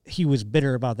so he was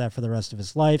bitter about that for the rest of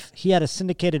his life. He had a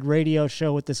syndicated radio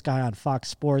show with this guy on Fox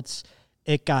Sports.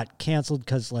 It got canceled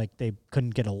because like they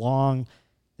couldn't get along.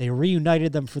 They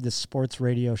reunited them for this sports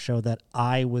radio show that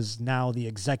I was now the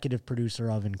executive producer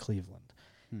of in Cleveland.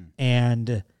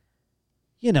 And,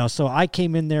 you know, so I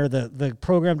came in there. The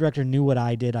program director knew what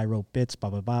I did. I wrote bits, blah,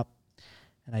 blah, blah.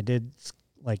 And I did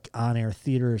like on-air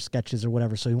theater sketches or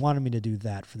whatever. So he wanted me to do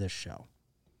that for this show.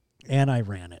 And I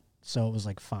ran it. So it was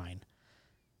like fine.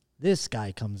 This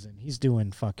guy comes in. He's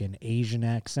doing fucking Asian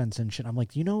accents and shit. I'm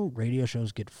like, you know, radio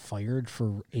shows get fired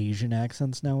for Asian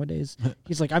accents nowadays?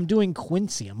 He's like, I'm doing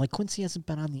Quincy. I'm like, Quincy hasn't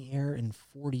been on the air in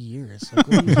 40 years. Like,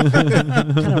 what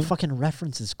kind of fucking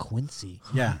reference is Quincy?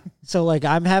 Yeah. So, like,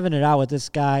 I'm having it out with this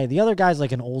guy. The other guy's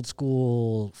like an old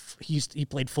school. He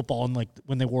played football in, like,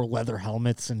 when they wore leather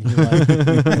helmets, and he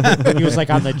he was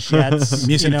like on the Jets.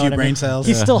 Missing a few brain cells.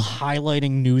 He's still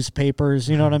highlighting newspapers.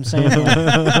 You know what I'm saying?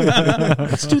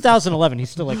 It's 2011. He's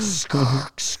still like,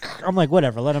 I'm like,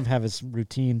 whatever. Let him have his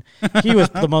routine. He was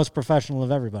the most professional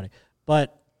of everybody,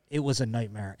 but it was a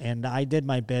nightmare. And I did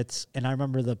my bits, and I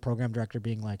remember the program director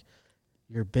being like,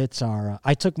 "Your bits are."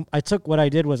 I took what I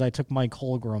did was I took Mike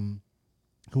Holmgren,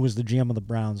 who was the GM of the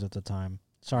Browns at the time.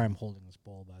 Sorry, I'm holding this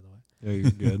bowl, by the way. Yeah,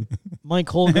 you're good. Mike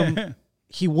Holmgren,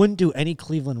 he wouldn't do any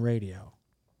Cleveland radio,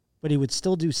 but he would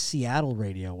still do Seattle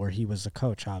radio, where he was a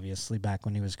coach, obviously, back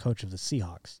when he was coach of the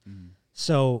Seahawks.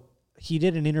 So he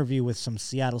did an interview with some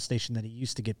Seattle station that he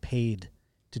used to get paid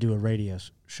to do a radio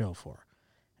show for.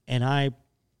 And I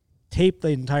taped the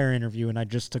entire interview, and I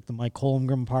just took the Mike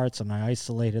Holmgren parts, and I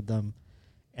isolated them.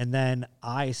 And then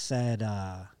I said,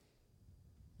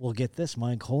 well, get this.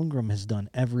 Mike Holmgren has done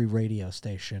every radio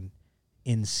station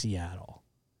in Seattle.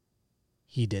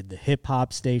 He did the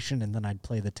hip-hop station, and then I'd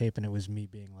play the tape, and it was me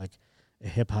being like a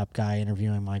hip-hop guy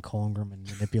interviewing Mike Holmgren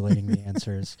and manipulating the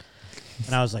answers.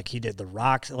 And I was like, he did the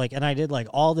rocks, like, and I did like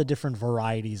all the different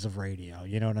varieties of radio.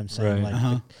 You know what I'm saying? Right.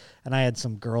 Like, and I had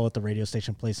some girl at the radio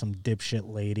station play some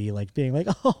dipshit lady, like being like,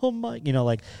 "Oh my," you know,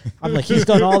 like I'm like, he's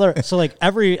done all the so like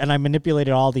and I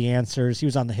manipulated all the answers. He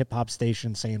was on the hip-hop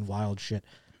station saying wild shit,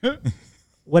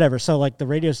 whatever. So like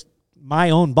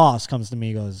my own boss comes to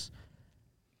me, goes,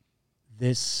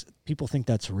 "This people think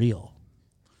that's real."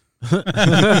 You're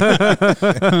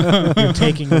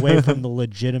taking away from the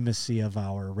legitimacy of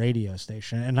our radio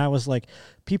station. And I was like,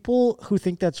 people who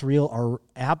think that's real are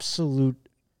absolute,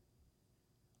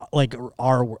 like,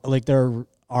 they're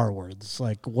R words.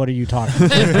 Like, what are you talking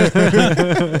about?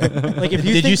 Like, if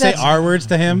you Did you say R words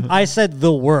to him? I said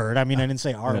the word. I mean, I didn't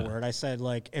say R word. I said,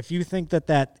 like, if you think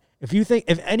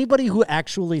if anybody who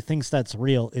actually thinks that's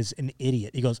real is an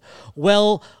idiot. He goes,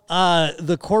 well,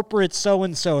 the corporate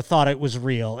so-and-so thought it was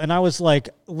real. And I was like,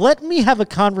 let me have a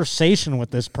conversation with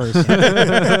this person.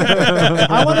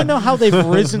 I want to know how they've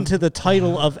risen to the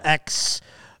title of X,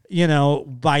 you know,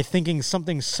 by thinking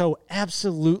something so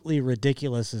absolutely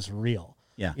ridiculous is real.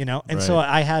 Yeah. You know? And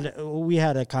Right. so we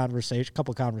had a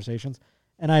couple conversations,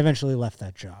 and I eventually left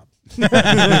that job. Because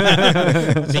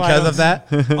of that?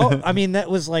 Oh, I mean, that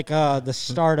was like the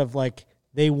start of like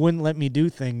they wouldn't let me do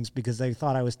things because they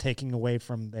thought I was taking away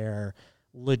from their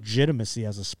legitimacy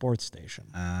as a sports station.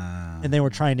 And they were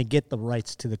trying to get the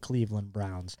rights to the Cleveland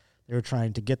Browns. They were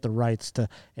trying to get the rights to,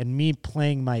 and me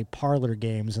playing my parlor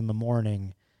games in the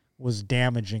morning was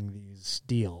damaging these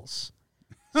deals.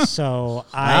 So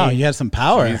Wow, you had some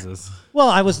power. Jesus. Well,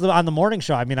 I was on the morning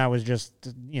show. I mean, I was just,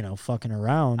 you know, fucking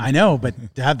around. I know, but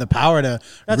to have the power to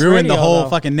That's ruin radio, the whole though.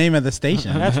 fucking name of the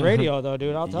station. That's radio, though,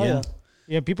 dude. I'll tell you.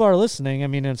 Yeah, people are listening. I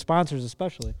mean, and sponsors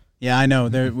especially. Yeah, I know.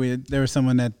 There was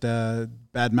someone that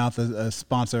badmouthed a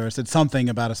sponsor or said something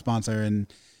about a sponsor, and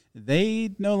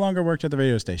they no longer worked at the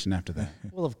radio station after that.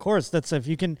 Well, of course. That's if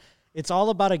you can. It's all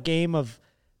about a game of,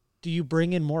 do you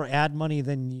bring in more ad money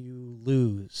than you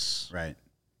lose? Right.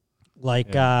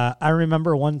 Like, I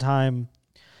remember one time,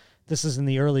 this is in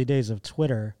the early days of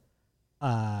Twitter,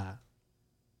 I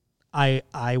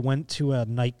went to a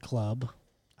nightclub.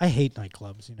 I hate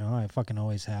nightclubs, you know, I fucking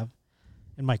always have.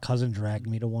 And my cousin dragged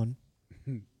me to one.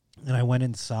 And I went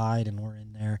inside, and we're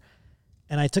in there.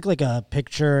 And I took like a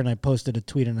picture, and I posted a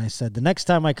tweet, and I said, the next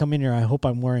time I come in here, I hope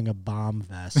I'm wearing a bomb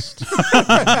vest.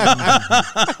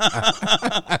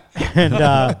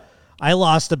 And I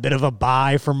lost a bit of a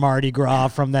buy for Mardi Gras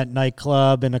from that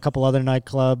nightclub and a couple other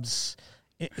nightclubs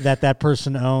that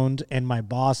person owned. And my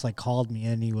boss like called me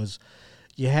in. He was,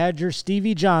 you had your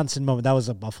Stevie Johnson moment. That was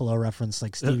a Buffalo reference.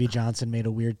 Like Stevie Johnson made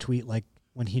a weird tweet, like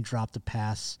when he dropped a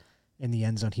pass in the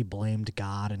end zone, he blamed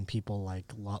God, and people like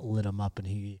lit him up, and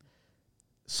he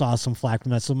saw some flack from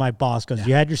that. So my boss goes,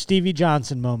 you had your Stevie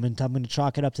Johnson moment. I'm going to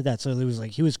chalk it up to that. So it was like,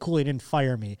 he was cool. He didn't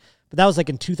fire me. But that was like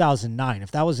in 2009.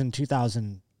 If that was in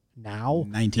 2000 now,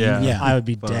 19. Yeah. Yeah. I would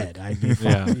be dead. I'd be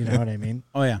fucked. You know what I mean?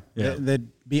 Oh yeah. Yeah. They'd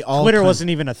be all Twitter kinds- wasn't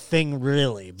even a thing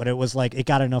really, but it was like it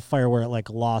got enough fire where it like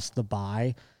lost the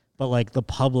buy, but like the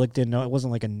public didn't know. It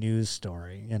wasn't like a news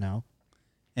story, you know?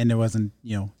 and there wasn't,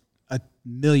 you know,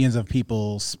 millions of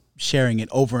people sharing it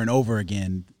over and over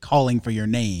again, calling for your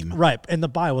name. Right. And the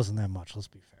buy wasn't that much, let's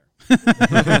be fair. You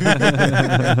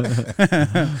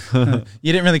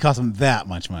didn't really cost them that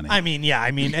much money. I mean, yeah.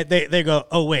 I mean, they go,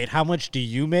 oh, wait, how much do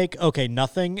you make? Okay,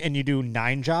 nothing. And you do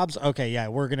 9 jobs? Okay, yeah,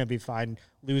 we're going to be fine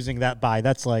losing that by.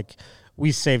 That's like,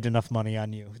 we saved enough money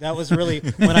on you. That was really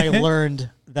when I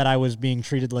learned that I was being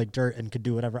treated like dirt and could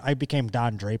do whatever. I became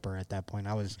Don Draper at that point.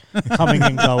 I was coming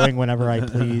and going whenever I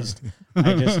pleased.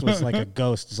 I just was like a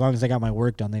ghost. As long as I got my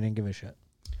work done, they didn't give a shit.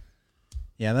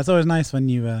 Yeah, that's always nice when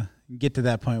you get to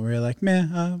that point where you're like,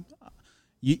 man,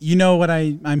 you know what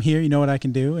I'm here, you know what I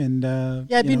can do, and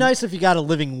yeah, it'd be nice if you got a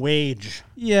living wage.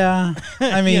 Yeah,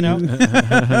 I mean,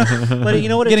 but you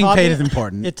know what? Getting paid me? is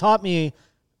important. It taught me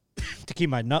to keep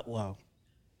my nut low.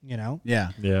 You know?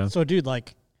 Yeah. So, dude,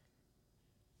 like,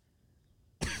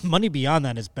 money beyond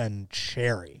that has been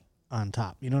cherry on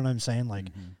top. You know what I'm saying? Like,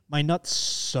 my nut's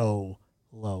so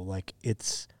low, like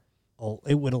it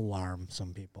would alarm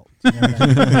some people. You know what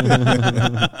I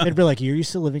mean? They'd be like, you're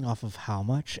still living off of how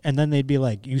much? And then they'd be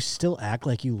like, you still act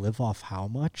like you live off how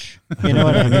much? You know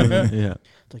what I mean? Yeah.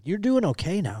 It's like, you're doing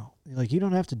okay now. Like, you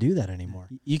don't have to do that anymore.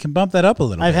 You can bump that up a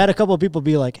little I've bit. had a couple of people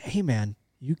be like, hey, man,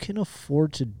 you can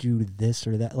afford to do this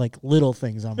or that, like little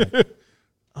things. I'm like,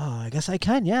 oh, I guess I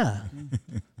can, yeah.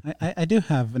 I do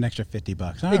have an extra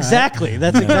 $50. All exactly. Right.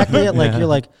 That's exactly it. Like, you're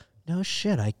like, no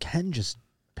shit, I can just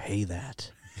pay that.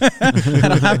 I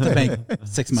don't have to make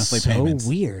 6 monthly payments. So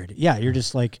weird. Yeah, you're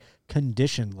just like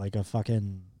conditioned like a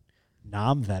fucking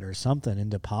nom-vet or something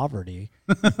into poverty.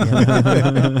 Well,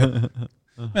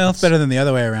 it's better than the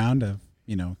other way around of,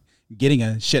 getting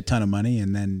a shit ton of money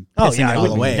and then pissing it all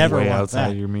away. Never way want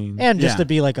outside that. your means. And just to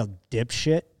be like a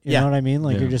dipshit. You know what I mean?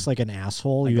 Like, Yeah. you're just like an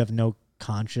asshole. You have no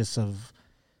conscience of,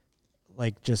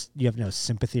 like, just, you have no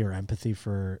sympathy or empathy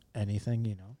for anything,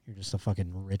 You're just a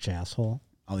fucking rich asshole.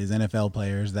 All these NFL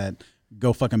players that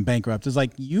go fucking bankrupt. It's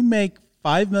like, you make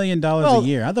 $5 million a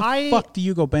year. How the fuck do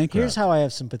you go bankrupt? Here's how I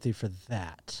have sympathy for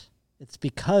that. It's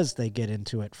because they get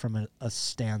into it from a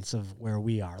stance of where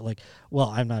we are. Like, well,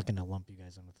 I'm not going to lump you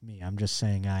guys in with me. I'm just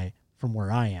saying from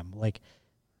where I am. Like,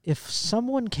 if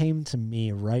someone came to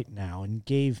me right now and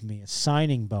gave me a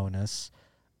signing bonus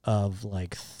of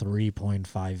like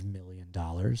 $3.5 million,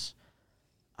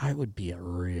 I would be a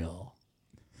real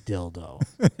dildo.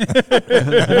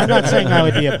 I'm not saying I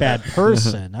would be a bad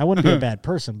person. I wouldn't be a bad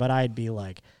person, but I'd be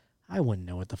like, I wouldn't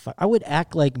know what the fuck. I would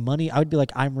act like money. I would be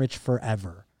like, I'm rich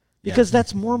forever. Because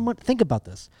that's more money. Think about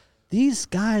this. These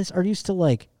guys are used to,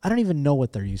 like, I don't even know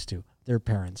what they're used to. Their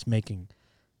parents making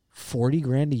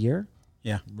 $40,000 a year.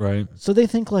 Yeah. Right. So they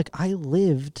think, like, I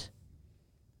lived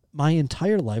my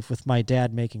entire life with my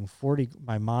dad making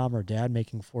my mom or dad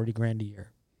making $40,000 a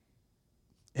year.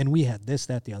 And we had this,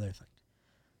 that, the other thing.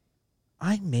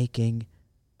 I'm making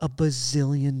 $1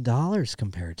 bazillion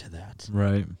compared to that.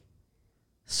 Right.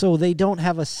 So they don't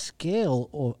have a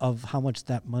scale of how much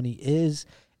that money is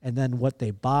and then what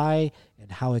they buy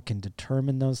and how it can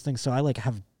determine those things. So I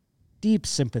have deep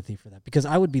sympathy for that because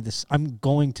I would be this. I'm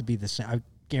going to be the same. I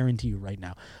guarantee you right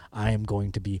now, I am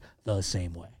going to be the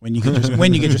same way. When you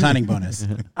get your signing bonus.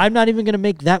 I'm not even going to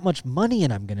make that much money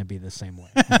and I'm going to be the same way.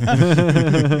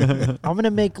 I'm going to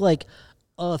make like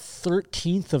a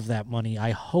 13th of that money,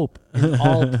 I hope, in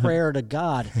all prayer to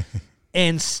God.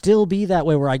 And still be that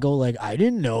way where I go like, I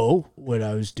didn't know what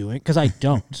I was doing. Because I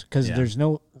don't. Because there's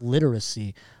no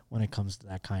literacy when it comes to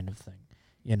that kind of thing.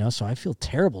 So I feel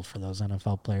terrible for those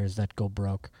NFL players that go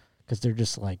broke. Because they're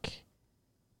just like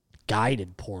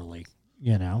guided poorly,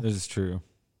 This is true.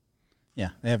 Yeah,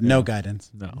 they have no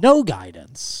guidance. No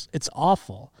guidance. It's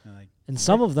awful. Like, and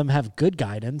some of them have good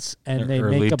guidance, and they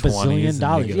Early make $1 bazillion.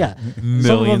 20s and Yeah,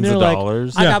 millions of like,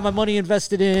 dollars. I got my money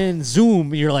invested in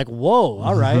Zoom. You're like, whoa,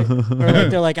 all right. Or like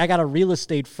they're like, I got a real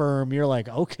estate firm. You're like,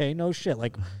 okay, no shit.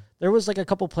 Like, there was like a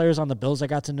couple players on the Bills I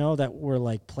got to know that were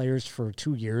like players for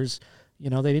 2 years. They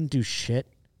didn't do shit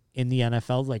in the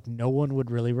NFL. Like, no one would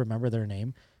really remember their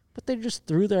name, but they just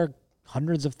threw their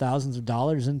hundreds of thousands of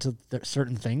dollars into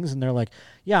certain things, and they're like,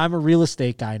 yeah, I'm a real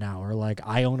estate guy now, or like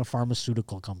I own a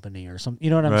pharmaceutical company or something. You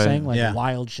know what I'm saying? Like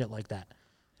wild shit like that.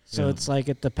 So it's like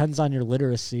it depends on your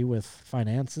literacy with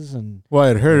finances. And well,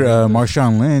 I'd heard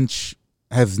Marshawn Lynch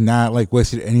has not like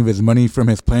wasted any of his money from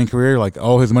his playing career. Like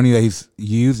all his money that he's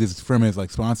used is from his like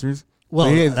sponsors. Well,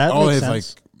 so he has that all makes his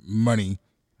sense. like money.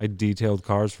 I detailed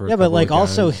cars for. Yeah, but like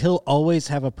also he'll always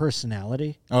have a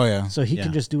personality. Oh yeah. So he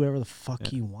can just do whatever the fuck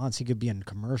he wants. He could be in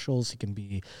commercials.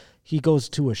 He goes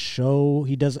to a show.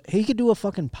 He could do a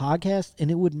fucking podcast and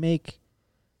it would make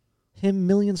him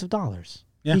millions of dollars.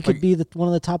 Yeah, he could be one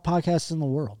of the top podcasts in the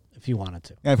world if he wanted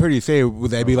to. Yeah, I've heard you say,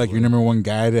 would that be like your number one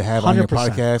guy to have on your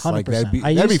podcast? 100%. Like that'd be I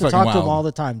used to fucking talk wild. to him all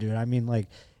the time, dude. I mean, like,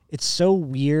 it's so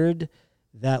weird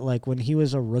that like when he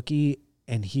was a rookie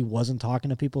and he wasn't talking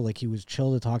to people, like he was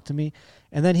chill to talk to me.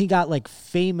 And then he got like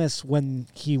famous when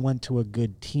he went to a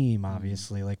good team,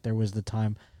 obviously. Like there was the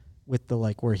time with the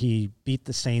like where he beat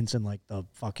the Saints and like the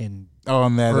fucking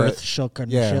on that earth shook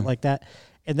and shit like that.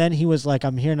 And then he was like,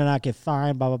 I'm here to not get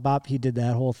fined, blah, blah, blah. He did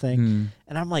that whole thing.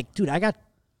 And I'm like, dude, I got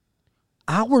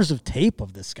hours of tape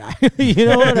of this guy. You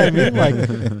know what I mean? Like,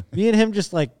 me and him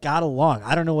just, like, got along.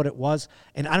 I don't know what it was.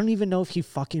 And I don't even know if he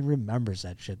fucking remembers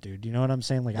that shit, dude. You know what I'm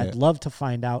saying? Like, I'd love to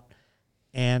find out.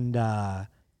 And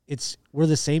we're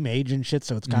the same age and shit,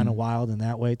 so it's kind of wild in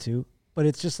that way, too. But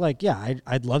it's just like, yeah,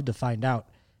 I'd love to find out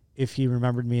if he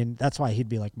remembered me. And that's why he'd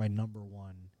be, like, my number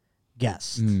one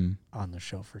guest on the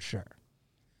show for sure.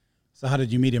 So how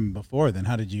did you meet him before then?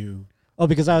 How did you... Oh,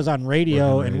 because I was on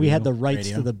radio and we had the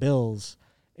rights to the Bills.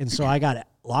 And so I got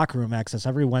locker room access.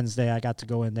 Every Wednesday I got to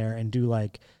go in there and do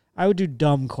like, I would do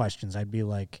dumb questions. I'd be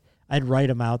like, I'd write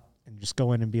them out and just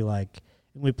go in and be like,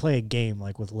 and we'd play a game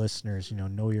like with listeners,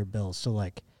 know your Bills. So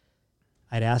like,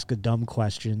 I'd ask a dumb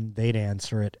question, they'd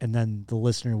answer it, and then the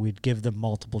listener, we'd give them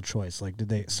multiple choice. Like,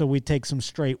 so we'd take some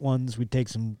straight ones, we'd take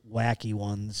some wacky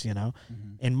ones,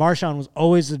 And Marshawn was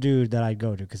always the dude that I'd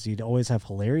go to because he'd always have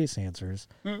hilarious answers.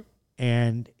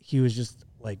 And he was just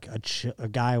like a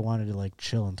guy I wanted to like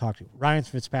chill and talk to. Ryan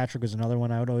Fitzpatrick was another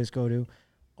one I would always go to.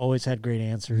 Always had great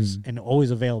answers and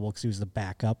always available because he was the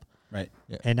backup. Right.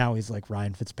 Yeah. And now he's like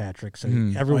Ryan Fitzpatrick. So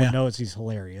everyone knows he's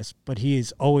hilarious, but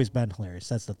he's always been hilarious.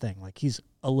 That's the thing. Like he's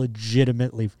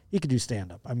he could do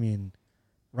stand up. I mean,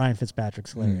 Ryan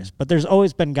Fitzpatrick's hilarious, but there's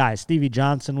always been guys. Stevie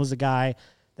Johnson was a guy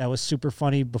that was super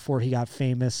funny before he got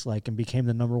famous, like, and became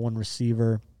the number one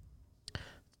receiver.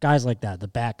 Guys like that, the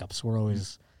backups were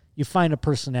always, you find a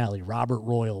personality. Robert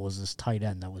Royal was this tight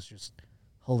end that was just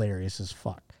hilarious as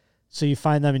fuck. So you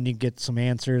find them and you get some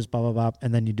answers, blah, blah, blah,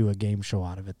 and then you do a game show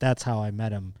out of it. That's how I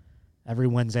met him. Every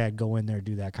Wednesday I'd go in there,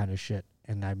 do that kind of shit,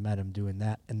 and I met him doing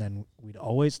that. And then we'd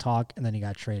always talk, and then he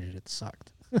got traded. It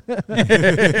sucked. I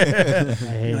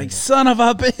hate like, it. son of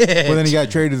a bitch. Well, then he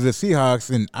got traded to the Seahawks,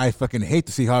 and I fucking hate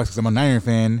the Seahawks because I'm a Niner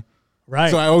fan.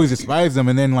 Right. So I always despise them.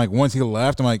 And then, like, once he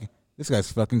left, I'm like, this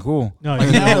guy's fucking cool. No,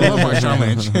 like, I love Marshawn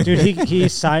Lynch. Dude, he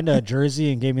signed a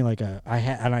jersey and gave me like and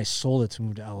I sold it to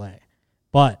move to LA.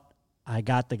 But I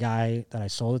got the guy that I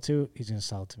sold it to, he's gonna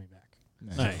sell it to me back.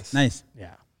 Nice.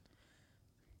 Yeah.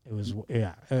 It was Now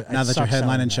that you're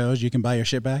headlining shows, you can buy your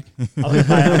shit back. I'm gonna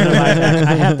buy it back.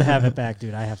 I have to have it back,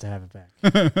 dude. I have to have it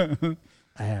back.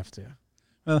 I have to.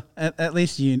 Well, at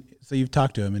least you've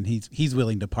talked to him and he's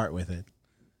willing to part with it.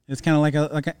 It's kind of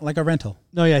like a rental.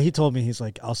 No, yeah, he told me, he's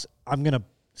like, I'm gonna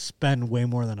spend way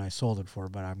more than I sold it for,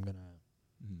 but I'm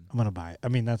gonna buy it. I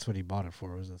mean, that's what he bought it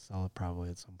for, was to sell it probably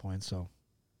at some point. So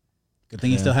good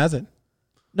thing he still has it.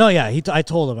 no, yeah, I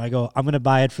told him, I go, I'm gonna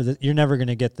buy it for this. You're never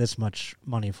gonna get this much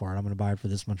money for it. I'm gonna buy it for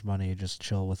this much money. Just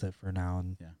chill with it for now,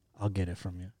 and I'll get it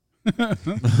from you.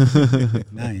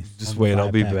 Nice. Just wait,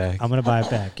 I'll be back. I'm gonna buy it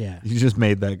back. Yeah. You just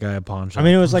made that guy a pawn shop. I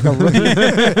mean, it was like a rookie.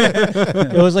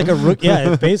 It was like a rookie.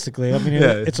 Yeah, basically. I mean,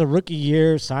 it's a rookie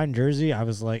year signed jersey. I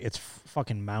was like, it's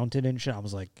fucking mounted and shit. I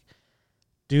was like,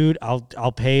 dude,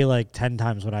 I'll pay like 10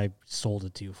 times what I sold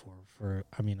it to you for.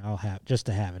 I mean, I'll have just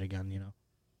to have it again.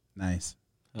 Nice.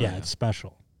 Yeah, it's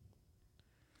special.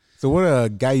 So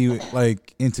what got you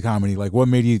like into comedy? Like, what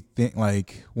made you think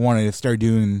like wanted to start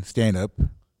doing stand up?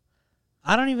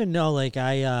 I don't even know. Like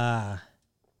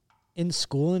in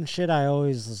school and shit, I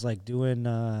always was like doing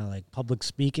like public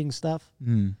speaking stuff.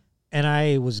 And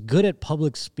I was good at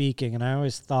public speaking, and I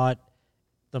always thought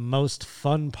the most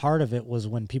fun part of it was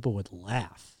when people would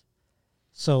laugh.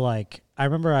 So like, I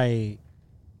remember I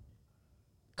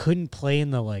couldn't play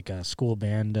in the like school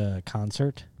band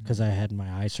concert because I had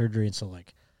my eye surgery, and so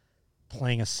like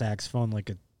playing a saxophone,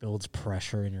 like it builds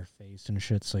pressure in your face and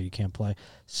shit, so you can't play.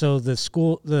 So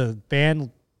the band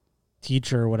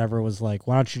teacher or whatever was like,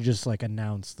 why don't you just like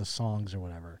announce the songs or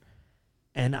whatever?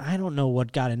 And I don't know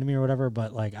what got into me or whatever,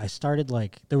 but like I started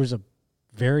like, there was a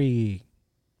very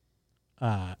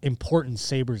important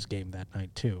Sabres game that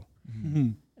night too.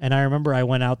 And I remember I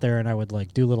went out there and I would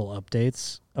like do little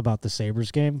updates about the Sabres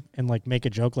game and like make a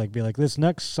joke, like be like, this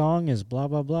next song is blah,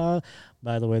 blah, blah.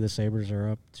 By the way, the Sabres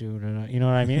are up to, you know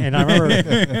what I mean? And I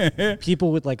remember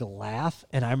people would like laugh,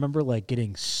 and I remember like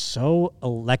getting so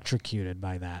electrocuted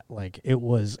by that. Like it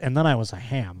was, and then I was a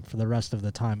ham for the rest of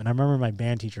the time. And I remember my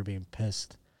band teacher being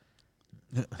pissed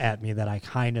at me that I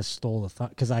kind of stole the thunder,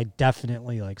 because I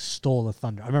definitely like stole the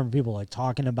thunder. I remember people like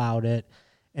talking about it.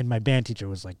 And my band teacher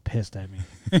was like pissed at me.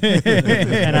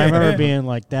 And I remember being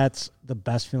like, that's the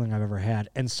best feeling I've ever had.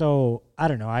 And so, I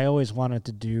don't know, I always wanted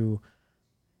to do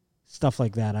stuff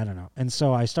like that. I don't know. And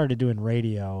so I started doing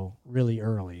radio really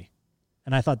early,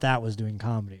 and I thought that was doing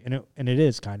comedy, and it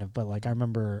is kind of. But like I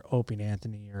remember Opie and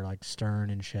Anthony or like Stern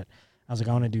and shit. I was like,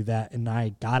 I want to do that, and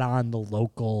I got on the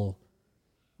local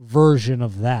version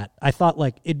of that. I thought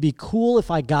like it'd be cool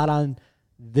if I got on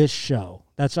this show.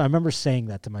 That's I remember saying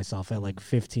that to myself at like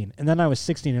 15, and then I was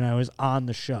 16 and I was on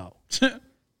the show,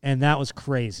 and that was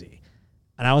crazy.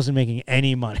 And I wasn't making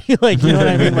any money. Like, you know what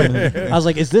I mean? Like, I was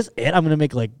like, is this it? I'm going to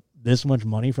make like this much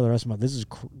money for the rest of my, this is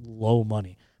low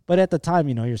money. But at the time,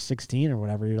 you know, you're 16 or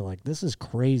whatever. You're like, this is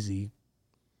crazy.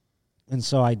 And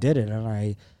so I did it. And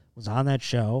I was on that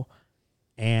show.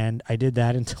 And I did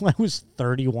that until I was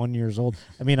 31 years old.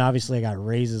 I mean, obviously I got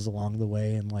raises along the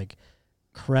way and like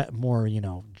more, you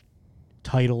know,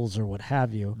 titles or what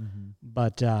have you. Mm-hmm.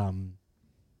 But,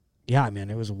 yeah, man,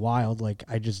 it was wild. Like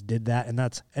I just did that,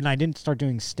 and I didn't start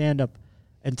doing stand up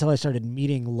until I started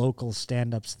meeting local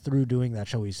stand ups through doing that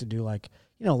show. We used to do like,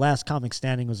 you know, Last Comic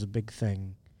Standing was a big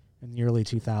thing in the early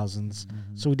 2000s.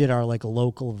 Mm-hmm. So we did our like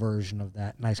local version of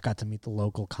that, and I got to meet the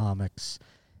local comics,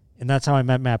 and that's how I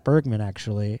met Matt Bergman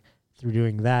actually through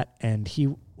doing that. And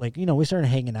he like, you know, we started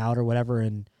hanging out or whatever,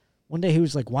 and one day he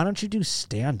was like, "Why don't you do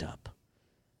stand up?"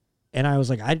 And I was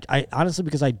like, I honestly,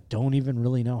 because I don't even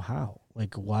really know how.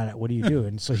 Like, what do you do?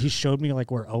 And so he showed me,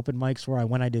 like, where open mics were.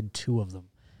 I did 2 of them.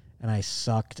 And I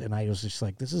sucked. And I was just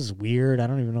like, this is weird. I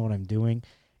don't even know what I'm doing.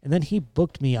 And then he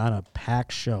booked me on a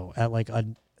packed show at, like, a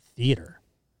theater.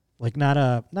 Like, not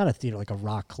a theater, like a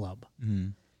rock club. Mm-hmm.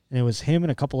 And it was him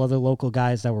and a couple other local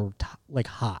guys that were, like,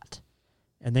 hot.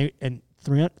 And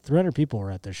 300 people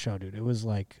were at this show, dude. It was,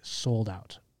 like, sold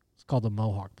out. It's called the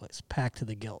Mohawk Place, packed to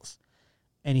the gills.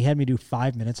 And he had me do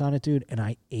 5 minutes on it, dude, and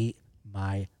I ate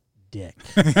my dick.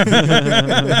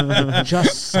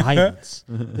 Just silence.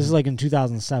 This is like in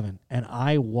 2007. And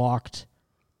I walked,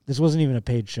 this wasn't even a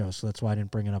paid show, so that's why I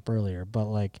didn't bring it up earlier. But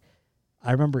like,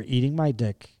 I remember eating my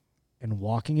dick and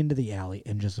walking into the alley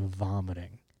and just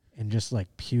vomiting and just like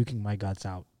puking my guts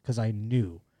out because I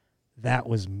knew that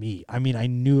was me. I mean, I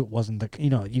knew it wasn't the,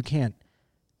 you know, you can't,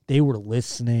 they were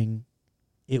listening.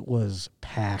 It was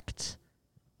packed.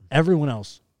 Everyone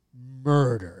else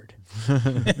murdered.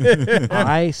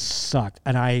 I sucked,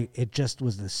 and it just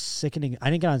was the sickening. I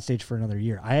didn't get on stage for another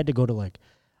year. I had to go to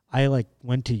I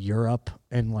went to Europe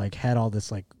and like had all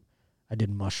this like, I did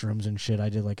mushrooms and shit. I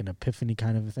did like an epiphany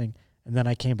kind of a thing, and then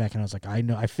I came back and I was like,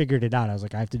 I figured it out. I was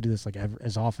like, I have to do this like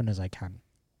as often as I can.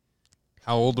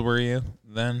 How old were you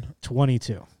then?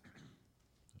 22.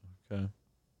 Okay.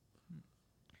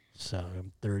 So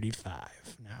I'm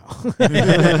 35 now.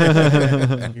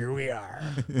 Here we are.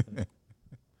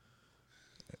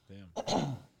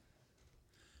 Damn.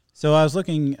 So I was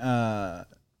looking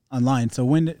online.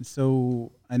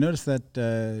 So I noticed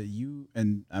that you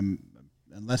and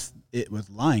unless it was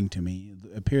lying to me,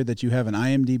 it appeared that you have an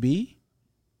IMDb.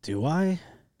 Do I?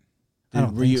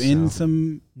 Were you in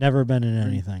some? Never been in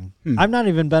anything. I've not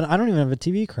even been. I don't even have a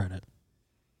TV credit.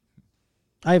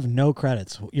 I have no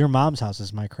credits. Your mom's house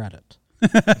is my credit.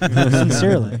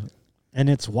 Sincerely. And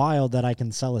it's wild that I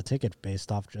can sell a ticket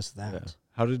based off just that. Yeah.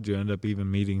 How did you end up even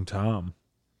meeting Tom?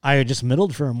 I just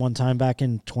middled for him one time back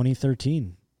in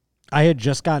 2013. I had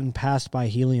just gotten passed by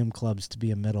Helium Clubs to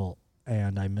be a middle,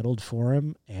 and I middled for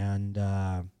him. And,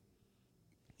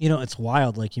 you know, it's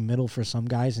wild. Like, you middle for some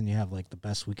guys, and you have, like, the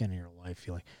best weekend of your life.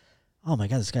 You're like, oh, my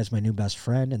God, this guy's my new best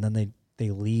friend. And then they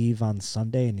leave on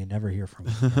Sunday, and you never hear from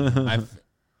him.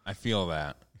 I feel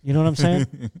that. You know what I'm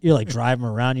saying? You're like driving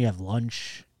around, you have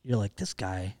lunch. You're like, this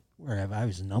guy, where have I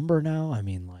his number now? I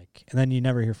mean, like, and then you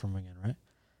never hear from him again, right?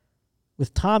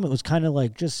 With Tom, it was kind of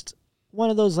like just one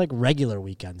of those like regular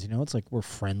weekends, you know? It's like we're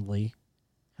friendly,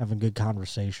 having good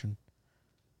conversation.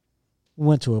 We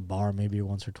went to a bar maybe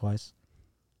once or twice.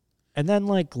 And then,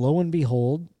 like, lo and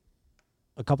behold,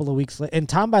 a couple of weeks later, and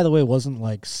Tom, by the way, wasn't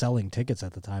like selling tickets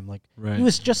at the time. Like, right. He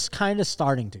was just kind of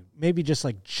starting to, maybe just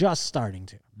starting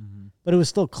to, but it was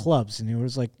still clubs, and it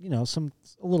was like, you know,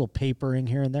 a little papering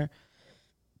here and there.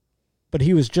 But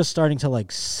he was just starting to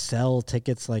like sell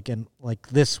tickets, like in like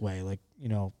this way, like, you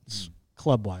know,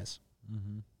 club wise.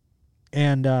 Mm-hmm.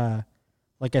 And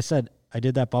like I said, I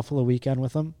did that Buffalo weekend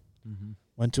with him. Mm-hmm.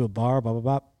 Went to a bar, blah blah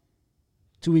blah.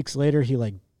 2 weeks later, he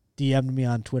like DM'd me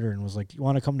on Twitter and was like, you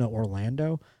want to come to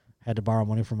Orlando? Had to borrow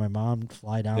money from my mom,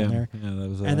 fly down there. Yeah, that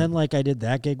was and then like I did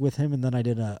that gig with him, and then I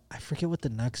did I forget what the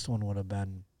next one would have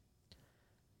been.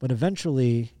 But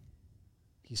eventually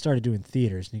he started doing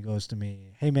theaters, and he goes to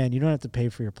me, hey man, you don't have to pay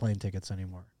for your plane tickets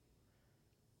anymore.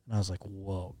 And I was like,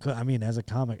 whoa. I mean, as a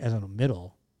comic, as a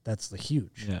middle, that's the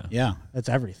huge. Yeah. That's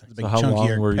everything. So how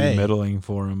long were you middling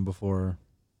for him before?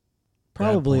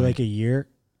 Probably like a year.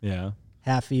 Yeah.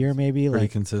 half a year maybe. Pretty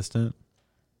like consistent.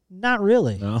 Not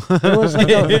really. No. There was like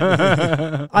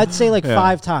I'd say like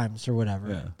 5 times or whatever.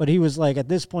 Yeah. But he was like, at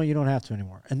this point, you don't have to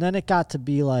anymore. And then it got to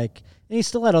be like, and he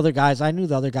still had other guys. I knew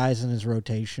the other guys in his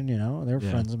rotation, you know, they were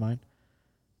friends of mine.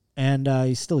 And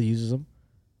he still uses them.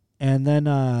 And then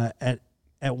at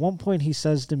one point, he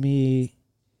says to me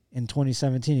in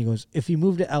 2017, he goes, if you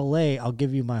move to LA, I'll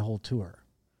give you my whole tour.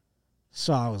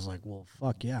 So I was like, well,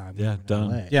 fuck yeah. I'm moving to done.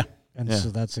 LA. Yeah. And so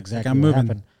that's exactly I'm what moving.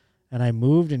 happened. And I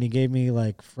moved, and he gave me,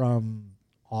 like, from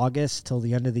August till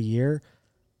the end of the year,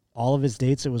 all of his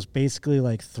dates. It was basically,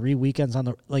 like, 3 weekends on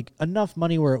the, like, enough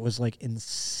money where it was, like,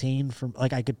 insane for,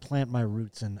 like, I could plant my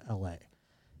roots in L.A.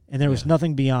 And there was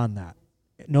nothing beyond that.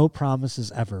 No promises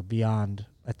ever beyond.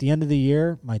 At the end of the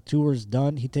year, my tour's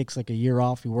done. He takes, like, a year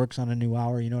off. He works on a new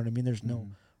hour. You know what I mean? There's no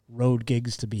road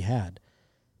gigs to be had.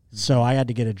 So I had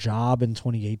to get a job in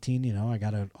 2018. You know, I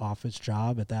got an office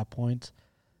job at that point.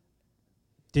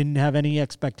 Didn't have any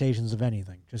expectations of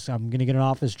anything. Just I'm going to get an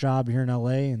office job here in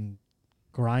LA and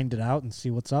grind it out and see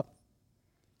what's up.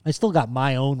 I still got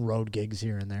my own road gigs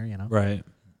here and there, you know. Right.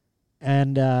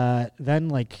 And then,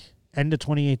 like, end of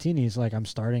 2018, he's like, I'm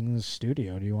starting this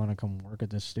studio. Do you want to come work at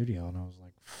this studio? And I was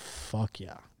like, fuck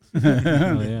yeah. I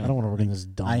don't want to work in this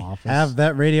dumb office. I have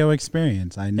that radio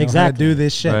experience. I know Exactly. how to do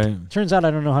this shit. Right. Turns out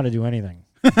I don't know how to do anything.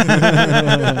 Which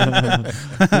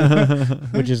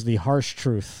is the harsh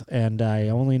truth. And I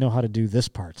only know how to do this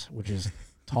part, which is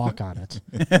talk on it.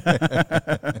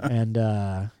 And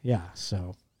yeah,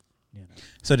 so you know.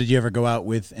 So did you ever go out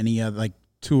with any other like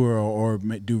tour or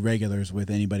do regulars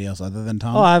with anybody else other than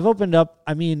Tom? Oh, I've opened up,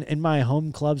 I mean, in my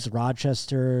home clubs,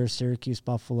 Rochester, Syracuse,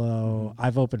 Buffalo,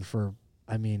 I've opened for,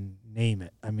 I mean, name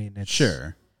it. I mean, it's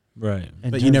Sure. Right.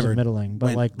 in But terms you never of middling, but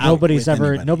went like out nobody's with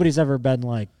ever anybody. been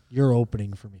like, you're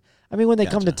opening for me. I mean, when they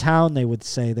come to Gotcha. town, they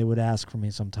would ask for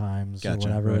me sometimes Gotcha. or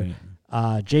whatever.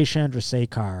 Right. Jay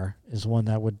Chandrasekhar is one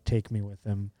that would take me with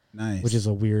him, Nice. which is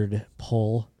a weird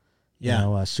pull. Yeah. You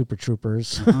know, Super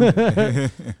Troopers. Yeah.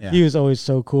 He was always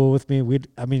so cool with me.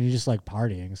 He just like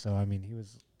partying. So, I mean, he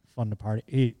was fun to party.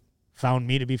 He found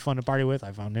me to be fun to party with.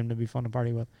 I found him to be fun to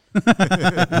party with.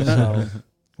 So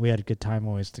we had a good time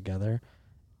always together.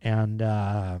 And,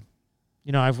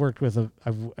 you know, I've worked with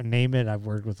I've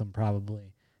worked with him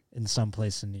probably in some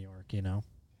place in New York, you know,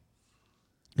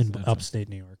 in upstate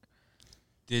New York.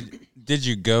 Did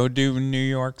you go do New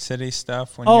York City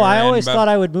stuff when you were I in always Buff- thought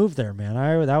I would move there,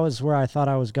 man. That was where I thought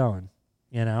I was going.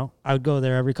 You know, I would go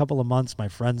there every couple of months. My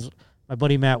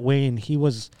buddy Matt Wayne,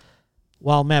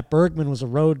 while Matt Bergman was a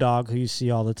road dog who you see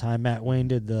all the time, Matt Wayne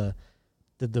did the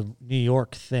New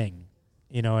York thing.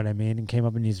 You know what I mean? And came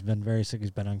up and he's been very sick.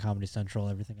 He's been on Comedy Central,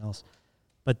 everything else.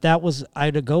 But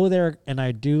I'd go there and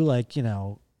I'd do like, you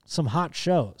know, some hot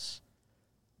shows.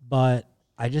 But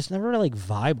I just never like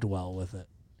vibed well with it.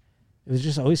 It was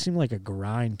just always seemed like a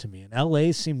grind to me. And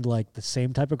LA seemed like the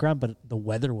same type of grind, but the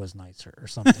weather was nicer or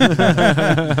something.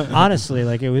 Honestly,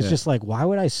 like it was just like, why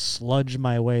would I sludge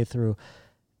my way through?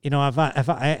 You know, if I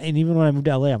and even when I moved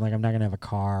to LA, I'm like, I'm not gonna have a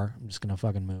car. I'm just gonna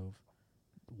fucking move,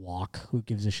 walk. Who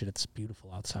gives a shit? It's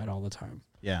beautiful outside all the time.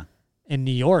 Yeah. In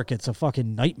New York, it's a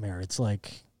fucking nightmare. It's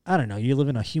like, I don't know. You live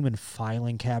in a human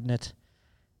filing cabinet,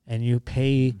 and you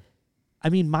pay. I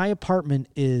mean, my apartment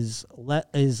is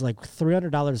like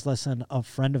 $300 less than a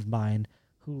friend of mine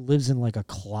who lives in like a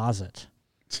closet,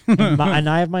 and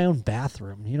I have my own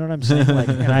bathroom. You know what I'm saying? Like,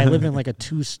 and I live in like a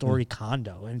 2-story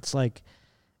condo, and it's like,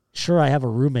 sure, I have a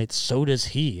roommate. So does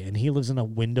he, and he lives in a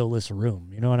windowless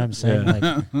room. You know what I'm saying?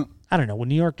 Like, I don't know. Well,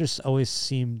 New York just always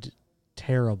seemed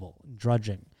terrible,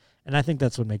 drudging, and I think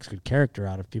that's what makes good character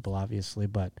out of people, obviously.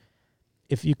 But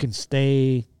if you can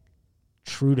stay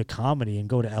true to comedy and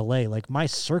go to LA, like my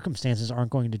circumstances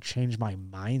aren't going to change my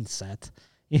mindset.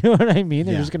 You know what I mean?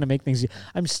 They're just going to make things.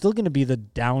 I'm still going to be the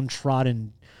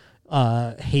downtrodden,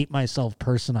 hate myself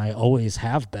person I always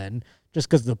have been. Just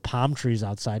because the palm trees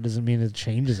outside doesn't mean it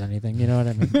changes anything. You know what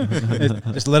I mean?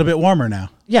 It's just a little bit warmer now.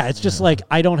 Yeah, it's just like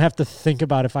I don't have to think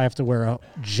about if I have to wear a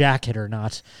jacket or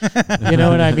not. You know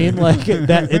what I mean? Like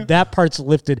that part's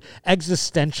lifted.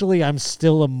 Existentially, I'm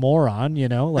still a moron, you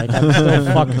know? Like I'm still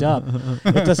fucked up.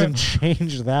 It doesn't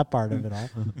change that part of it all.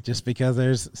 Just because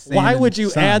there's sand Why and would you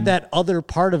sun. add that other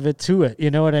part of it to it?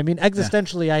 You know what I mean?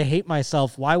 Existentially, I hate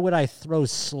myself. Why would I throw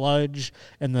sludge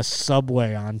and the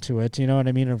subway onto it? You know what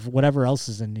I mean? Or whatever else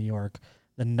is in New York,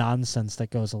 the nonsense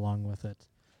that goes along with it.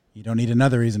 You don't need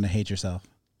another reason to hate yourself.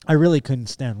 I really couldn't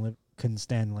stand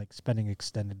like spending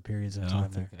extended periods of I time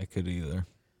don't there. think I could either.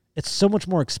 It's so much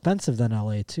more expensive than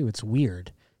LA too. It's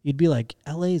weird. You'd be like,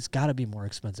 LA's got to be more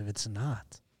expensive. It's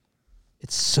not.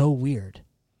 It's so weird.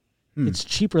 It's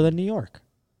cheaper than New York.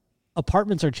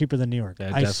 apartments are cheaper than New York. I I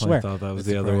definitely swear. thought that was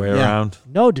That's the other right. way Yeah. around.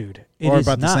 No, dude. It Or is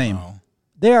about not. the same. Oh.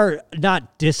 They are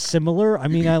not dissimilar. I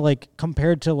mean, I like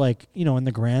compared to like, in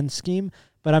the grand scheme,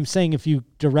 but I'm saying if you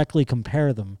directly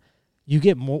compare them, you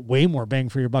get way more bang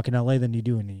for your buck in LA than you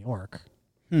do in New York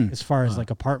as far as like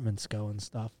apartments go and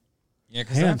stuff. Yeah,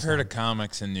 because I've Hands heard down. of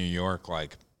comics in New York,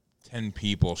 like 10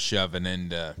 people shoving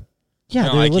into, Yeah,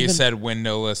 like they're you living, said,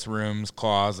 windowless rooms,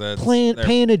 closets. They're-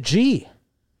 paying a G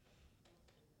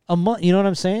a month. You know what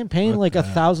I'm saying? Paying like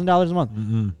 $1,000 a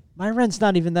month. My rent's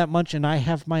not even that much, and I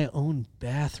have my own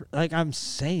bathroom. Like I'm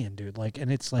saying, dude. Like,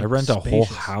 and it's like I rent a whole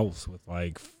spacious. house with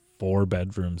like 4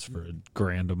 bedrooms for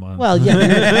 $1,000 a month. Well,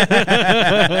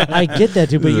 yeah, I get that,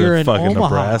 dude. But This is you're in fucking Omaha.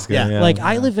 Nebraska, yeah. Like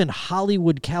I live in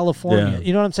Hollywood, California. Yeah.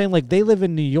 You know what I'm saying? Like they live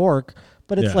in New York,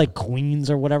 but it's Yeah. like Queens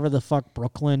or whatever the fuck,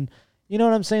 Brooklyn. You know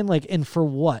what I'm saying? Like, and for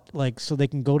what? Like, so they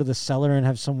can go to the cellar and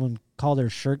have someone call their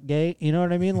shirt gay. You know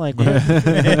what I mean? Like, what's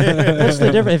the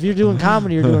difference? If you're doing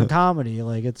comedy, you're doing comedy.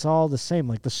 Like, it's all the same.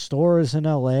 Like, the stores in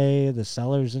LA, the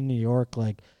cellars in New York.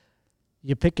 Like,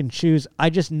 you pick and choose. I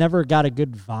just never got a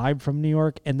good vibe from New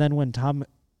York. And then when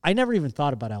I never even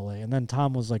thought about LA. And then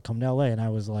Tom was like, "Come to LA," and I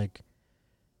was like,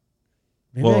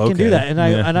 maybe Well, I can do okay. that. And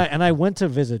Yeah. I went to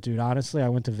visit, dude. Honestly, I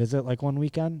went to visit like one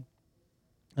weekend.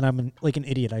 And I'm like an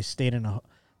idiot. I stayed in a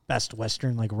Best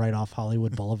Western, like right off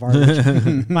Hollywood Boulevard.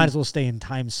 Which might as well stay in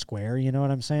Times Square. You know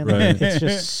what I'm saying? Like, Right. it's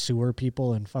just sewer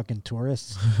people and fucking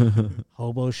tourists,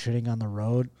 hobos shitting on the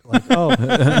road. Like, oh,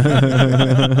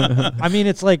 I mean,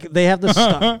 it's like they have the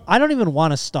star. I don't even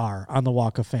want a star on the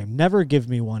Walk of Fame. Never give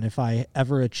me one if I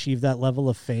ever achieve that level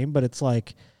of fame. But it's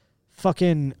like,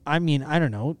 fucking. I mean, I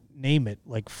don't know. Name it,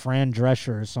 like Fran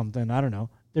Drescher or something. I don't know.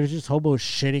 There's just hobos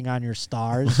shitting on your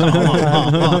stars all the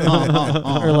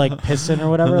time. Or like pissing or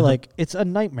whatever. Like it's a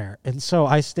nightmare. And so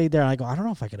I stayed there and I go, I don't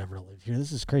know if I could ever live here.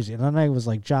 This is crazy. And then I was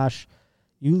like, Josh,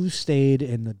 you stayed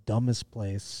in the dumbest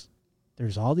place.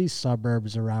 There's all these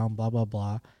suburbs around, blah, blah,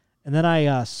 blah. And then I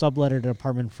subletted an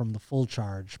apartment from the Full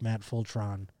Charge, Matt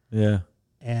Fultron. Yeah.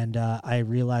 And I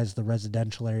realized the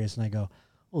residential areas and I go,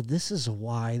 well, this is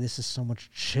why this is so much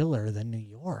chiller than New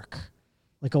York.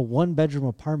 Like a 1-bedroom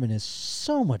apartment is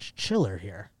so much chiller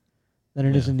here than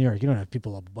it is in New York. You don't have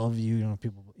people above you. You don't have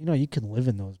people, you can live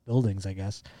in those buildings, I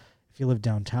guess, if you live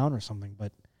downtown or something,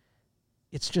 but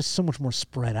it's just so much more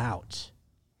spread out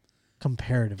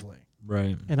comparatively.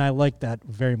 Right. And I like that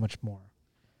very much more.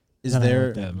 Is than I there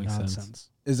like that That makes sense. nonsense.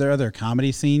 is there other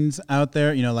comedy scenes out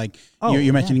there? Like Oh, you're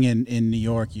yeah. mentioning in New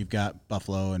York, you've got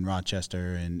Buffalo and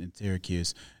Rochester and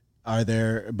Syracuse. Are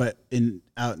there? But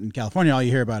out in California, all you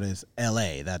hear about is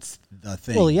L.A. That's the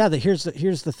thing. Well, yeah. Here's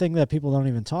the thing that people don't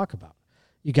even talk about.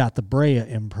 You got the Brea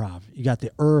Improv. You got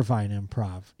the Irvine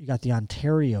Improv. You got the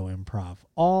Ontario Improv.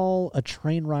 All a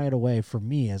train ride away from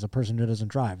me as a person who doesn't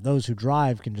drive. Those who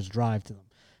drive can just drive to them.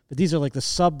 But these are like the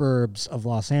suburbs of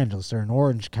Los Angeles. They're in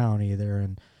Orange County. They're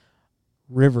in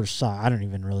Riverside. I don't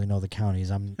even really know the counties.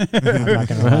 I'm not going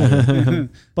to lie.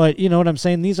 But you know what I'm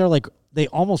saying? These are like, they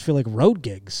almost feel like road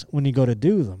gigs when you go to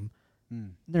do them.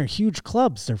 They're huge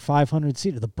clubs. They're 500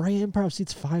 seater. The Brea Improv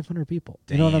seats 500 people.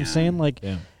 You know what I'm Damn. saying? Like,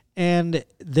 Yeah. and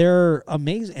they're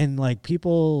amazing. And like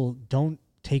people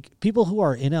who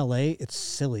are in LA, it's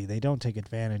silly. They don't take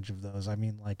advantage of those. I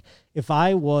mean, like if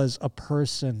I was a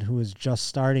person who is just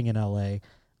starting in LA,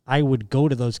 I would go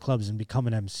to those clubs and become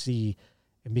an MC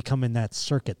and become in that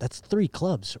circuit. That's 3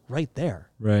 clubs right there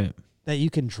Right. that you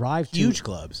can drive to. huge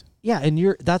clubs. Yeah.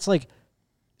 And that's like,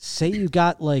 say you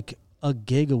got like a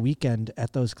gig a weekend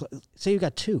at those say you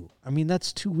got 2. I mean,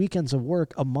 that's 2 weekends of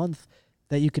work a month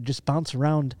that you could just bounce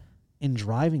around in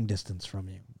driving distance from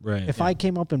you. Right. If I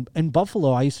came up in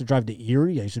Buffalo, I used to drive to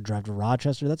Erie, I used to drive to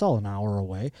Rochester. That's all an hour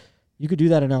away. You could do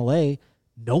that in LA.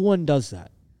 No one does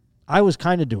that. I was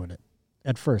kind of doing it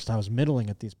at first. I was middling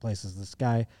at these places. This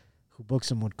guy who books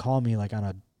them would call me like on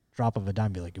a drop of a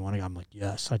dime, be like, "You want to go?" I'm like,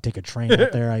 "Yes." I'd take a train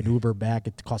out there. I'd Uber back.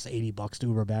 It costs $80 to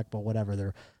Uber back, but whatever.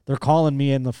 They're calling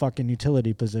me in the fucking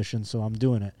utility position, so I'm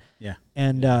doing it. Yeah.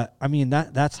 And I mean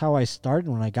that's how I started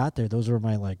when I got there. Those were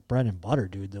my like bread and butter,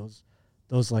 dude.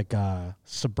 Those like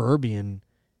suburban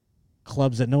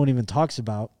clubs that no one even talks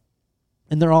about,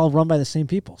 and they're all run by the same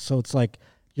people. So it's like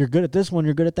you're good at this one,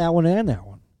 you're good at that one, and that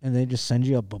one, and they just send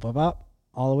you up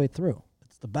all the way through.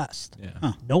 It's the best. Yeah.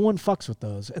 Huh. No one fucks with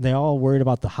those, and they all worried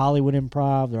about the Hollywood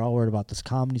Improv. They're all worried about this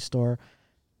Comedy Store.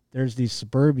 There's these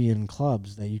suburban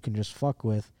clubs that you can just fuck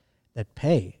with that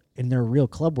pay, and they're real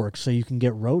club work, so you can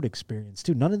get road experience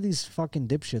too. None of these fucking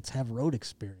dipshits have road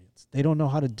experience. They don't know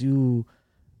how to do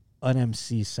an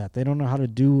MC set. They don't know how to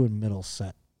do a middle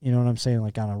set. You know what I'm saying?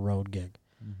 Like on a road gig.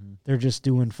 They're just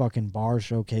doing fucking bar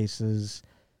showcases,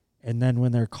 and then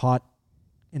when they're caught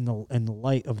in the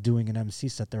light of doing an MC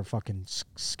set, they're fucking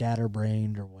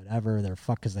scatterbrained or whatever. They're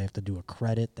fucked because they have to do a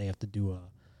credit. They have to do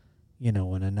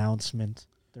an announcement.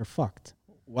 They're fucked.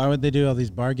 Why would they do all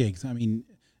these bar gigs? I mean,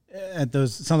 at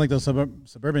those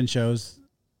suburban shows,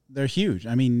 they're huge.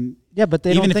 I mean, yeah, but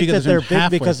they even don't if think you that they're big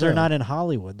halfway because they're through. not in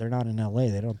Hollywood. They're not in LA.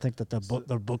 They don't think that the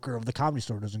booker of the Comedy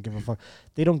Store doesn't give a fuck.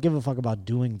 They don't give a fuck about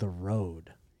doing the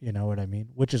road. You know what I mean?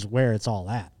 Which is where it's all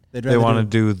at. They want to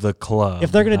do the club.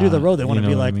 If they're going to do the road, they want to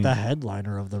be what I like mean? the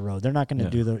headliner of the road. They're not going to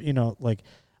do the, like,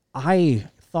 I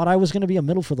thought I was going to be a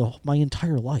middle for my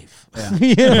entire life. Yeah.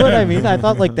 You know what I mean? I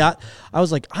thought like that. I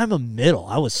was like, I'm a middle.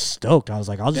 I was stoked. I was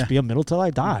like, I'll just be a middle till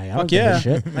I die. I don't give a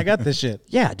shit. I got this shit.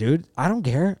 Yeah, dude. I don't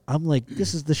care. I'm like,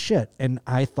 this is the shit. And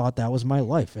I thought that was my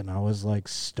life. And I was like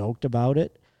stoked about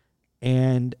it.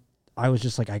 And I was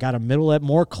just like, I got to middle at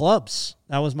more clubs.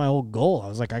 That was my whole goal. I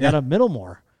was like, I got to middle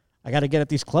more. I got to get at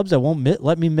these clubs that won't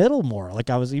let me middle more. Like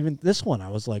I was even this one. I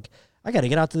was like, I got to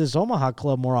get out to this Omaha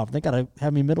club more often. They got to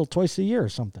have me middle twice a year or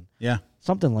something. Yeah.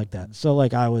 Something like that. So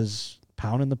like I was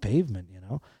pounding the pavement, you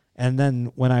know. And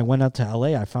then when I went out to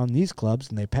LA, I found these clubs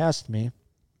and they passed me.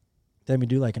 They had me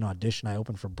do like an audition. I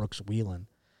opened for Brooks Wheelan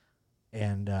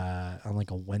and on like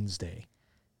a Wednesday.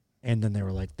 And then they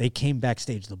were like, they came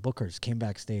backstage. The bookers came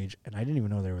backstage and I didn't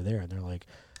even know they were there. And they're like,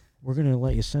 we're going to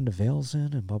let you send avails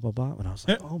in and blah, blah, blah. And I was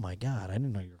like, oh my God, I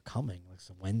didn't know you were coming. Like it's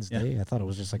a Wednesday. I thought it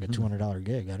was just like a $200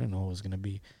 gig. I didn't know it was going to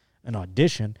be an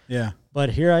audition. Yeah.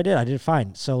 But here I did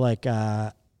fine. So like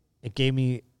it gave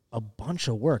me a bunch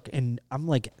of work. And I'm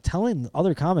like telling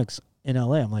other comics in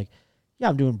LA, I'm like, yeah,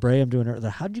 I'm doing Bray, I'm doing her.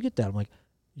 How'd you get that? I'm like,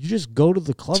 you just go to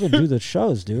the club and do the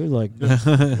shows, dude. Like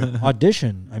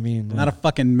audition. I mean, Not a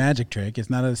fucking magic trick.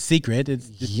 It's not a secret. It's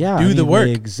just yeah, do the work.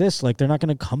 They exist. Like they're not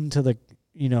going to come to the,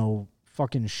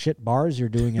 fucking shit bars you're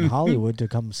doing in Hollywood to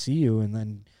come see you and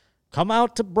then come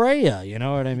out to Brea. You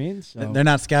know what I mean? So. They're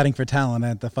not scouting for talent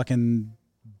at the fucking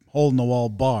hole in the wall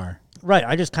bar. Right.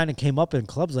 I just kind of came up in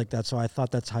clubs like that, so I thought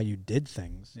that's how you did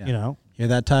things. Yeah. You know? Hear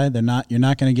that, Ty? You're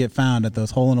not going to get found at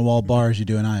those hole in the wall bars you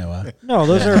do in Iowa. No,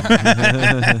 those are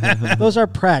those are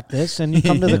practice, and you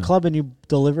come to the club and you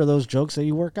deliver those jokes that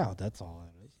you work out. That's all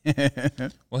it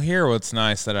is. Well, here what's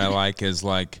nice that I like is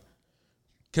like,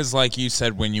 because like you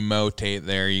said, when you motate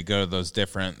there, you go to those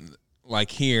different, like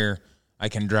here, I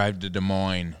can drive to Des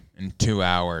Moines in 2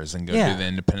 hours and go do the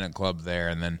independent club there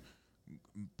and then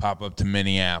pop up to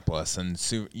Minneapolis. And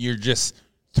so you're just,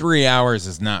 3 hours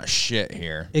is not shit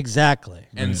here. Exactly.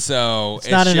 And so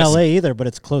it's not in LA either, but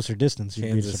it's closer distance. You'd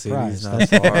be Kansas surprised.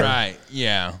 City's not far. Right,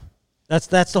 yeah. That's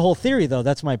the whole theory, though.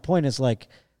 That's my point. Is like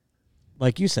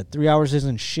you said, 3 hours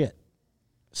isn't shit.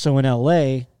 So in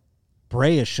LA,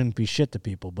 Brea shouldn't be shit to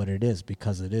people, but it is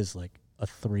because it is like a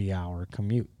 3 hour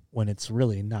commute when it's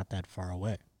really not that far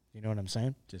away. You know what I'm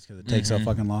saying? Just because it takes so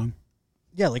fucking long.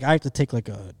 Yeah, like I have to take like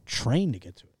a train to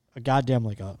get to it. A goddamn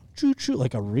like a choo-choo,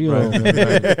 like a real.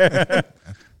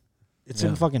 It's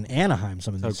in fucking Anaheim.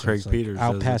 Some of That's these how Craig shows, like, Peters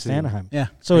out does it, past too. Anaheim. Yeah.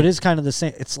 So it is kind of the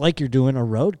same. It's like you're doing a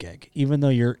road gig, even though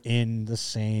you're in the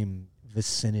same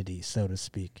vicinity, so to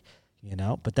speak. You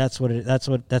know, but that's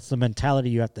the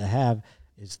mentality you have to have.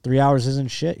 Is 3 hours isn't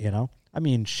shit. You know, I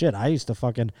mean, shit. I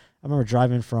remember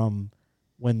driving from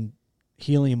when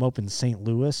Helium opened St.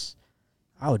 Louis.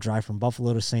 I would drive from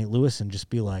Buffalo to St. Louis and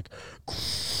just be like,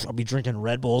 I'll be drinking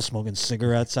Red Bull, smoking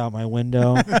cigarettes out my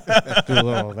window, do a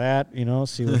little of that, you know,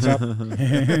 see what's up.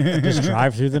 Just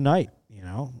drive through the night, you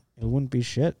know. It wouldn't be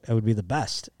shit. It would be the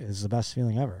best. It's the best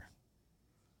feeling ever.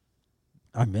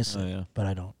 I miss it, yeah. but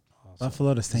I don't.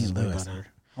 Buffalo to This St. is way Louis. better.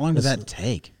 How long does This that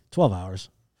take? 12 hours.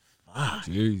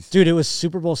 Jeez. Dude, it was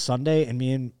Super Bowl Sunday, and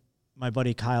me and my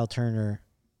buddy Kyle Turner,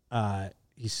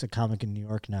 he's a comic in New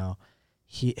York now.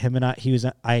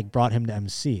 I brought him to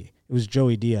MC. It was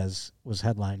Joey Diaz was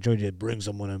headline. Joey Diaz bring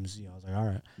someone to MC. I was like, all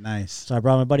right. Nice. So I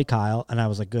brought my buddy Kyle, and I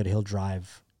was like, good, he'll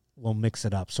drive. We'll mix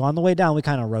it up. So on the way down, we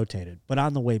kind of rotated. But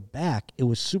on the way back, it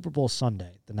was Super Bowl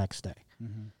Sunday the next day.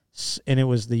 And it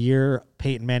was the year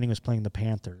Peyton Manning was playing the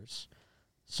Panthers.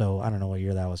 So I don't know what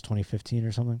year that was, 2015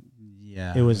 or something?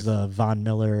 Yeah. It was the Von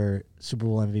Miller Super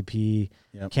Bowl MVP.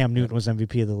 Yep. Cam Newton was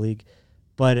MVP of the league.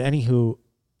 But anywho,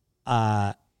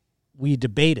 we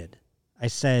debated. I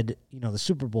said, the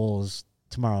Super Bowl is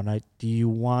tomorrow night. Do you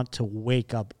want to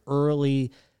wake up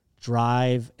early,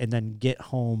 drive, and then get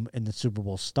home and the Super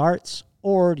Bowl starts?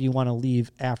 Or do you want to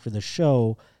leave after the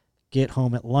show, get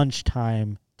home at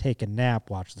lunchtime, take a nap,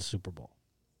 watch the Super Bowl?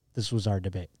 This was our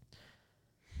debate.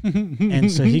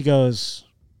 And so he goes,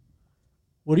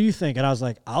 what do you think? And I was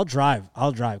like, I'll drive.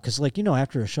 Because,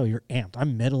 after a show, you're amped.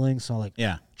 I'm middling, so,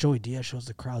 Joey Diaz shows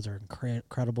the crowds are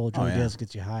incredible. Joey Diaz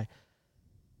gets you high.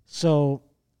 So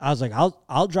I was like,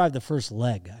 I'll drive the first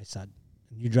leg. I said,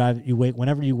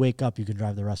 whenever you wake up, you can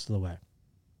drive the rest of the way.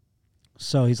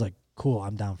 So he's like, cool,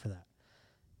 I'm down for that.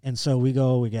 And so we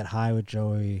get high with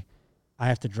Joey. I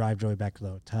have to drive Joey back to the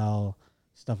hotel,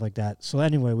 stuff like that. So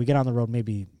anyway, we get on the road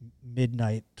maybe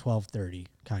midnight, 12:30,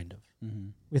 kind of. Mm-hmm.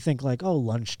 We think like, oh,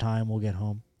 lunchtime, we'll get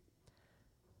home.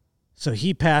 So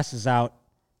he passes out.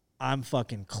 I'm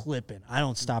fucking clipping. I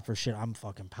don't stop for shit. I'm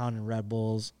fucking pounding Red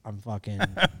Bulls. I'm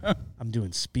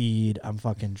doing speed. I'm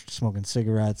fucking smoking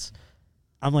cigarettes.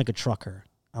 I'm like a trucker.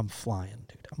 I'm flying,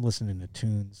 dude. I'm listening to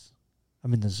tunes.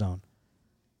 I'm in the zone.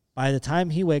 By the time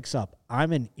he wakes up,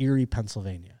 I'm in Erie,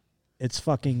 Pennsylvania. It's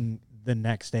fucking the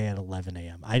next day at 11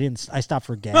 a.m. I stopped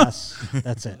for gas.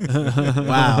 That's it.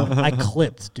 Wow. I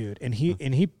clipped, dude. And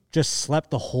he just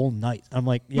slept the whole night. I'm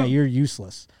like, yeah, you're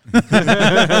useless. And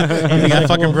I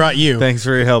fucking brought you. Thanks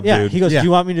for your help, yeah, dude. he goes, do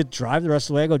you want me to drive the rest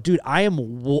of the way? I go, dude, I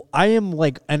am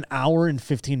like an hour and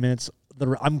 15 minutes.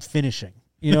 I'm finishing.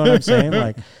 You know what I'm saying?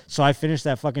 Like, so I finished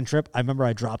that fucking trip. I remember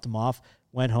I dropped him off,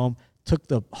 went home, took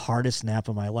the hardest nap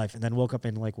of my life, and then woke up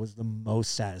and like was the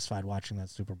most satisfied watching that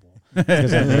Super Bowl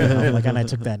because I made it home, like, and I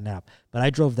took that nap. But I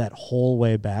drove that whole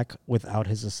way back without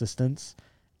his assistance,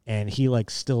 and he like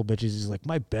still bitches. He's like,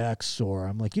 my back's sore.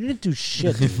 I'm like, you didn't do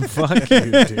shit, dude. Fuck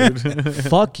you, dude.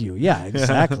 Fuck you. Yeah,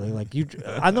 exactly. Like you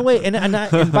on the way, and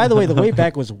by the way, the way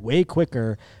back was way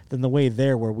quicker than the way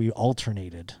there where we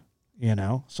alternated. You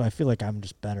know, so I feel like I'm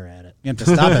just better at it. You have to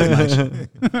stop as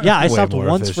much. Yeah, I Way stopped more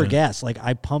once efficient. for gas. Like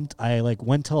I like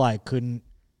went till I couldn't.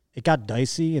 It got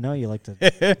dicey, you know. You like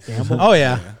to gamble. Oh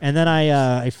yeah. And then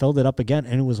I filled it up again,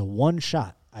 and it was a one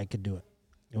shot. I could do it.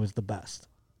 It was the best.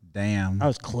 Damn. I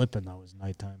was clipping though. It was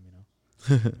nighttime, you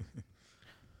know.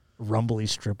 Rumbly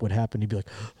strip would happen. He'd be like,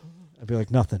 I'd be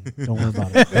like, nothing. Don't worry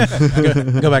about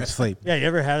it. Go back to sleep. Yeah, you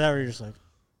ever have that where you're just like.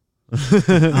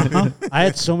 Uh-huh. I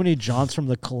had so many jaunts from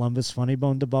the Columbus Funny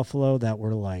Bone to Buffalo that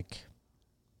were like,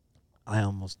 I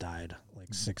almost died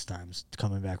like 6 times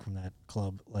coming back from that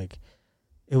club. Like,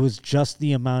 it was just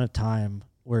the amount of time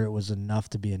where it was enough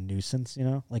to be a nuisance, you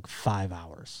know, like 5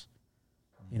 hours.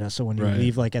 You know, so when you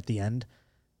leave like at the end,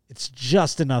 it's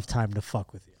just enough time to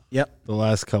fuck with you. Yep. The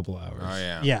last couple hours. Oh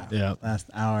yeah. Yeah. Yeah. Last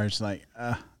hour, it's like,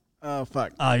 oh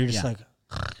fuck. Oh, you're just like,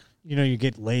 you know, you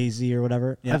get lazy or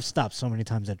whatever. Yep. I've stopped so many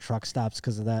times at truck stops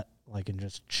because of that, like, and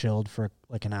just chilled for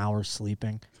like an hour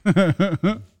sleeping.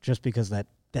 Just because that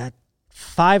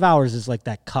 5 hours is like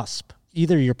that cusp.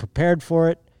 Either you're prepared for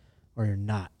it or you're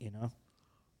not, you know?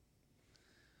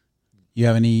 You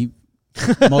have any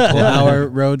multiple hour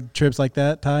road trips like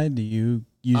that, Ty? Do you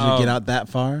usually get out that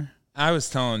far? I was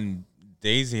telling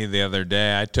Daisy the other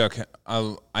day. I took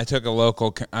a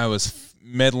local. I was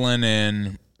Midland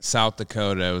in South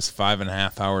Dakota. It was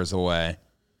 5.5 hours away.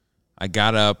 I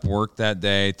got up, worked that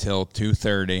day till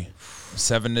 2:30,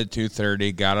 7 to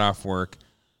 2:30. Got off work,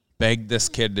 begged this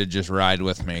kid to just ride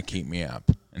with me, keep me up,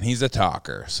 and he's a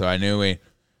talker, so I knew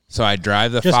So I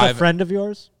drive the Just five. a friend of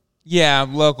yours? Yeah,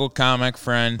 local comic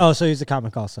friend. Oh, so he's a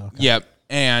comic also. Okay. Yep,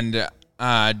 and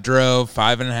drove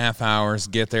 5.5 hours.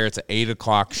 Get there, it's an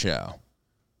 8:00 show.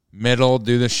 Middle,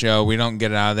 do the show. We don't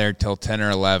get out of there till 10 or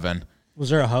 11. Was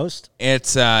there a host?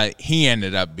 It's he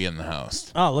ended up being the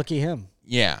host. Oh, lucky him.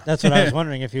 Yeah. That's what I was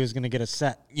wondering, if he was going to get a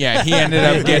set. Yeah, he ended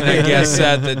up getting a guest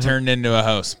set that turned into a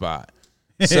host spot.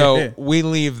 So we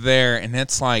leave there, and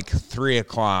it's like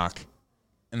 3:00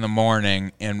 in the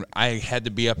morning, and I had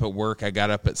to be up at work. I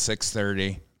got up at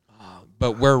 6:30.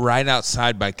 But we're right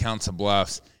outside by Council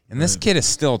Bluffs, and this kid is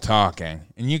still talking.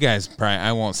 And you guys probably,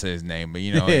 I won't say his name, but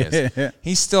you know he is.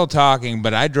 He's still talking,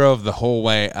 but I drove the whole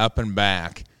way up and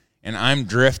back. And I'm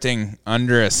drifting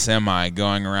under a semi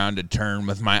going around a turn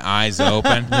with my eyes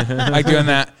open, like doing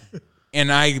that.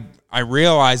 And I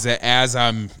realize that as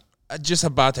I'm just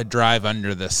about to drive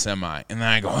under the semi. And then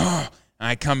I go, oh, and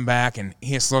I come back and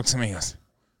he just looks at me and goes,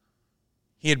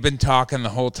 he had been talking the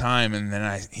whole time. And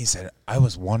then he said, I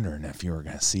was wondering if you were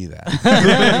going to see that.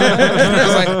 And I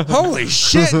was like, holy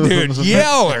shit, dude,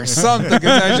 yell or something.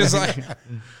 Because I was just like...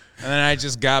 And then I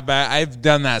just got back. I've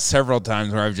done that several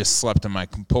times where I've just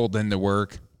pulled into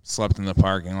work, slept in the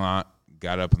parking lot,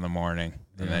 got up in the morning,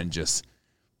 and then just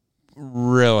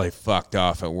really fucked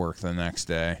off at work the next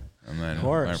day. And then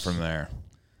went from there.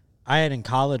 I had in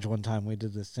college one time, we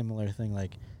did this similar thing.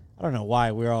 Like, I don't know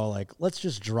why. We were all like, let's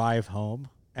just drive home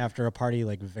after a party,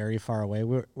 like very far away.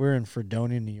 We're in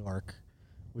Fredonia, New York,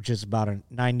 which is about a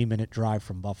 90-minute drive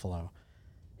from Buffalo.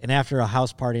 And after a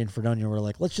house party in Fredonia, we're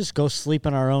like, let's just go sleep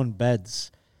in our own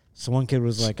beds. So one kid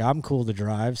was like, I'm cool to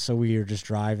drive. So we were just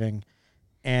driving.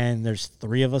 And there's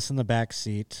 3 of us in the back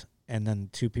seat. And then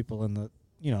 2 people in the,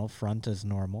 front as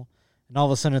normal. and all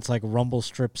of a sudden it's like Rumble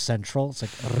Strip Central. It's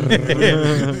like,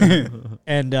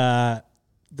 and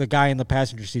the guy in the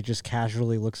passenger seat just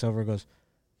casually looks over and goes,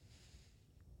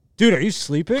 "Dude, are you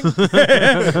sleeping?"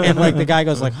 And like the guy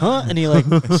goes like, "Huh?" And he like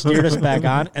steered us back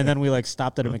on, and then we like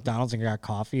stopped at a McDonald's and got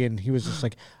coffee, and he was just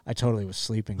like, "I totally was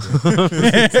sleeping." Dude.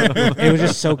 It was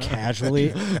just so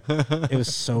casually. It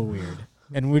was so weird,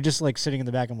 and we're just like sitting in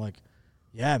the back. I'm like,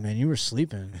 "Yeah, man, you were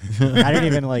sleeping." I didn't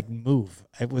even like move.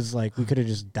 It was like we could have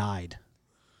just died.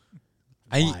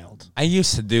 Wild. I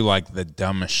used to do like the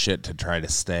dumbest shit to try to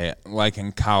stay. Like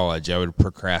in college, I would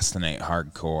procrastinate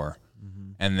hardcore,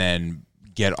 and then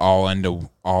get all into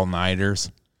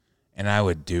all-nighters, and I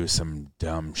would do some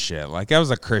dumb shit. Like I was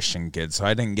a Christian kid, so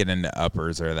I didn't get into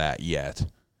uppers or that yet.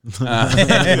 One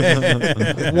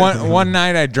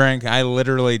night I drank. I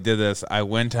literally did this. I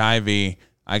went to IV.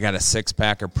 I got a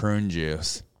 6-pack of prune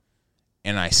juice,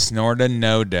 and I snorted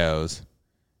no-dose.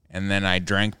 And then I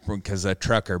drank, because a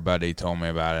trucker buddy told me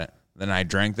about it. Then I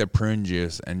drank the prune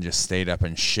juice and just stayed up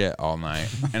and shit all night.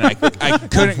 And I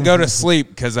couldn't go to sleep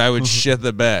because I would shit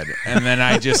the bed. And then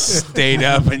I just stayed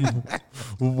up and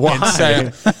Why?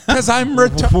 Because I'm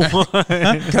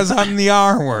because I'm the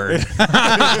R word.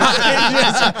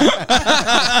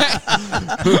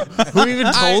 Who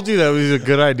even told you that was a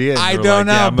good idea? I You were don't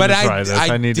like, yeah, know, I'm but gonna try this.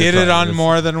 I need to did try it on this.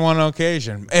 more than one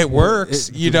occasion. It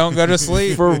works. You don't go to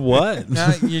sleep. For what?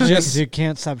 No, you just You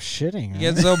can't stop shitting. you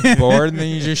Right? get so bored and then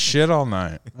you just shit all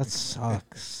night. That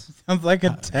sucks. Sounds like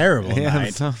a terrible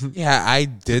night. Yeah, I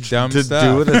did dumb to stuff.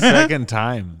 do it a second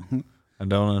time. I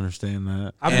don't understand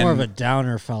that. I'm more of a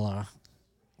downer fella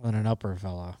than an upper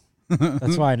fella.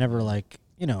 That's why I never like,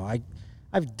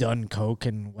 I've done coke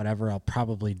and whatever. I'll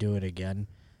probably do it again.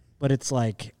 But it's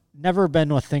like never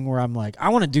been a thing where I'm like, I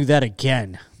want to do that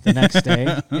again the next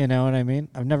day. You know what I mean?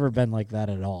 I've never been like that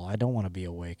at all. I don't want to be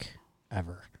awake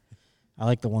ever. I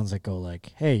like the ones that go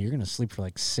like, hey, you're going to sleep for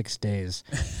like 6 days.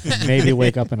 And maybe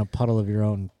wake up in a puddle of your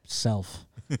own self.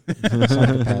 In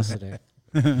some capacity.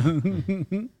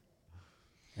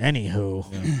 Anywho.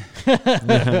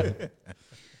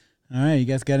 All right, you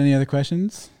guys got any other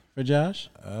questions for Josh?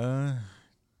 I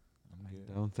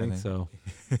don't think so.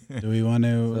 Do we want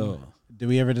to? Do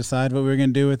we ever decide what we were going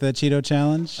to do with the Cheeto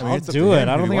challenge? I mean, I'll it's up do to it. him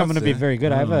I if don't he think I'm wants going to be to. very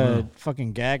good. I have a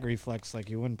fucking gag reflex like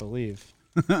you wouldn't believe.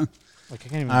 Like I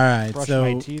can't even All right, brush so-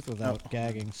 my teeth without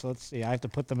gagging. So let's see. I have to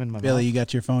put them in my Billy, mouth. you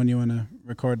got your phone? You want to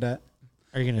record that?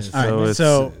 Are you going to All right, it's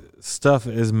so- stuff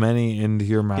as many into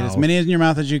your mouth. Get as many in your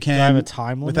mouth as you can. do I have a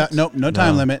time limit? Without no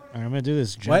time limit. All right, I'm going to do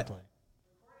this What? gently.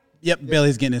 Yep,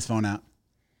 Billy's getting his phone out.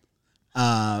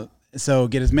 So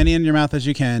get as many in your mouth as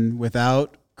you can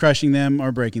without crushing them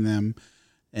or breaking them,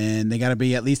 and they got to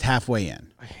be at least halfway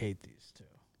in. I hate these two.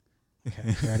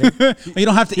 Okay, ready? Well, you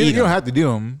don't have to You eat don't them. have to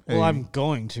do them. Well, I'm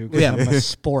going to because Yeah. I'm a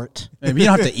sport. You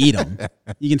don't have to eat them.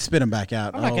 You can spit them back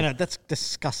out. I'm not Oh. going to. That's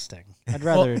disgusting. I'd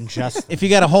rather ingest them. If you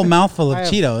got a whole mouthful of I have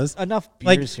Cheetos, enough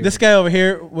like beers here. this guy over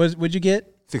here, would you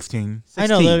get? 16. I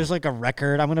know 16. there's like a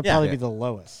record. I'm going to Yeah. probably Yeah. be the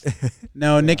lowest.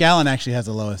 No, Nick Allen actually has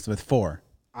the lowest with 4.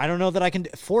 I don't know that I can.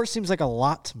 4 seems like a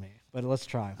lot to me, but let's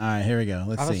try. All right, here we go.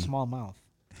 Let's I have see. a small mouth.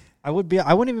 I wouldn't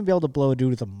even be able to blow a dude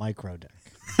with a micro dick.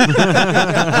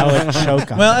 I would choke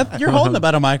on. Well, it. if you're holding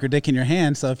about a micro dick in your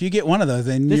hand, so if you get one of those,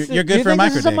 then you're do good you for a think micro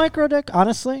this is dick. a micro dick?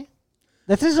 Honestly,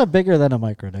 this is a bigger than a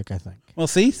micro dick. I think. Well,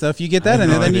 see, so if you get that in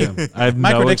there, then you. I have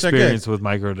micro no dicks are good. experience with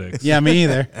micro dicks. Yeah, me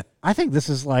either. I think this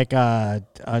is like I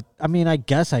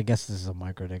guess this is a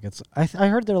micro dick. It's I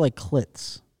heard they're like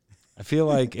clits. I feel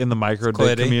like in the micro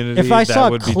clitty. dick community, If I saw that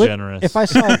a would be clit, generous. if I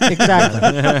saw exactly,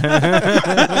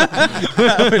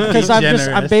 because I'm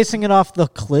generous. basing it off the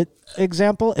clit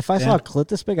example. If I saw Yeah. a clit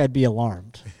this big, I'd be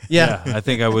alarmed. Yeah. I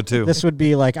think I would too. This would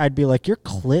be like I'd be like your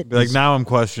clit. Be like is- now I'm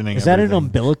questioning. Is that an everything.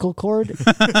 umbilical cord?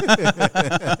 All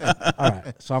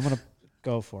right, so I'm gonna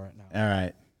go for it now. All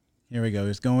right. Here we go.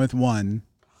 He's going with 1.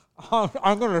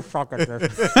 I'm gonna suck at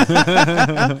this.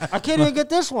 I can't even get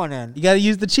this one in. You got to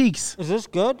use the cheeks. Is this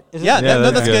good? Is Yeah, this Yeah,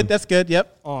 that's that's good. good. That's good.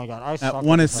 Yep. Oh my god, I suck.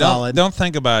 1 at is this. solid. Don't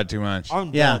think about it too much. I'm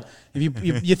Yeah. dead.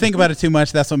 If you think about it too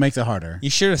much, that's what makes it harder.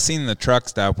 You should have seen the truck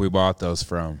stop we bought those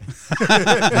from.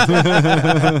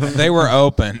 They were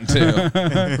open too.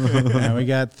 Now we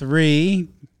got 3.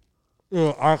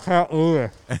 Ew, I can't eat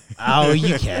it. Oh,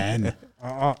 you can.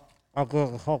 I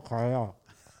can't fuck right out.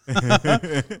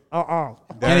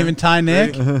 Can't even tie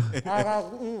Nick.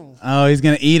 Oh, he's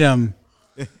gonna eat him.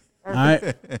 All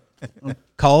right.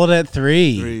 Call it at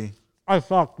 3. 3. I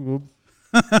suck, dude.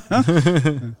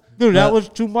 Dude, that was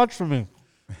too much for me.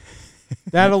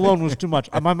 That alone was too much.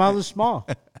 My mouth is small.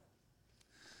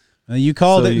 You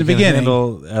called it in the beginning.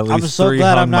 Handle at least I'm so 3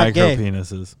 glad hung I'm not micro gay.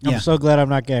 penises. Yeah. I'm so glad I'm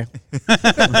not gay.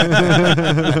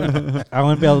 I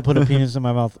wouldn't be able to put a penis in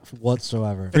my mouth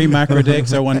whatsoever. 3 micro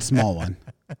dicks or 1 small one.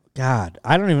 God,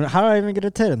 I don't even. How do I even get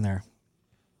a tit in there?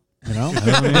 You know,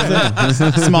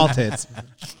 Small tits.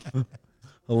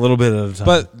 A little bit at a time.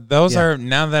 But those are,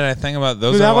 now that I think about it,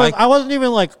 those Dude, are like, I wasn't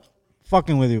even like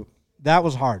fucking with you. That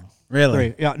was hard.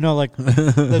 Really? 3. Yeah, no, like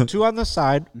the 2 on the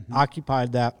side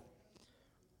occupied that.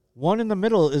 1 in the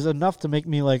middle is enough to make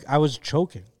me like I was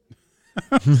choking.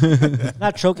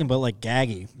 Not choking, but like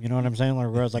gaggy. You know what I'm saying? Like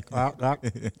where I was like,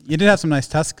 You did have some nice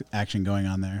tusk action going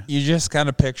on there. you just got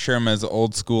to picture them as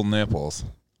old school nipples.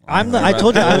 I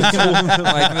told you I was gonna.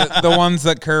 Like the ones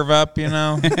that curve up, you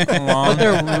know, But along.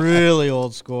 they're really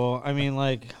old school. I mean,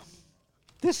 like,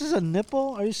 this is a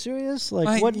nipple? Are you serious?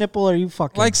 Like what nipple are you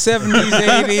fucking? Like 70s,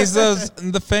 80s, those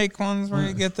the fake ones where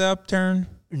you get the upturn.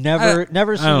 Never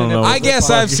seen don't a nipple. know. I guess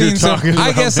I've seen some.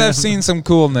 I guess I've seen some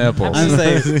cool nipples. I was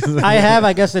saying, I have,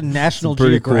 I guess, in National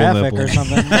Pretty cool Geographic or nipple.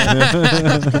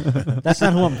 something. That's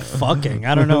not who I'm fucking.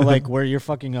 I don't know, like, where you're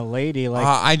fucking a lady. Like,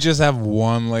 I just have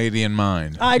one lady in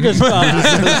mind. I just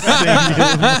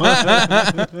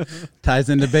ties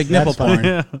into big nipple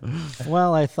That's porn.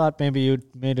 Well, I thought maybe you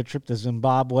made a trip to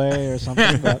Zimbabwe or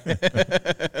something.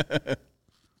 But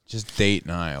Just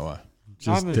Dayton, Iowa.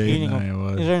 Just I'm dating eating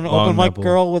Iowa. is there an Long open mic nipple.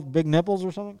 girl with big nipples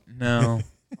or something? No,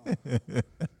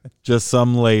 Just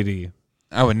some lady.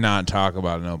 I would not talk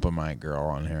about an open mic girl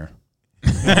on here.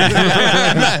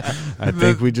 I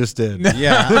think we just did.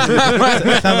 Yeah. Sounds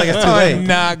like it's too I late. would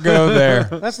not go there.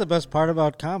 That's the best part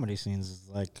about comedy scenes is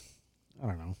like, I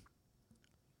don't know.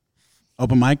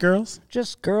 Open mic girls?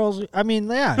 Just girls. I mean,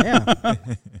 yeah.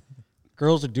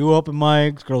 Girls that do open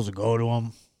mics, girls that go to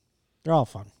them. They're all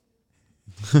fun.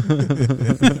 They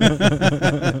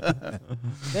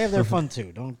have their fun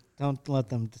too. Don't let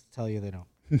them tell you they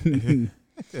don't.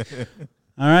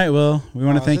 All right. Well, we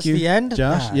want to thank is you, this the end?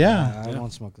 Josh. Nah, Yeah. I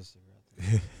won't smoke this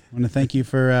cigarette. I want to thank you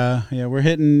for,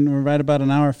 we're right about an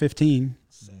hour 15.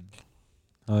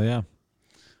 Oh yeah.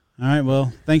 All right.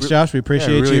 Well, thanks, Josh. We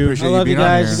appreciate really you appreciate I love you being on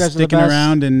guys. here. You guys are the sticking best.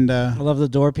 around. And I love the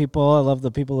door people. I love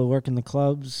the people that work in the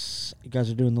clubs. You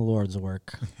guys are doing the Lord's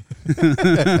work.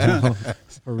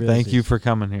 For real. Thank you for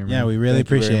coming here, man. yeah, we really Thank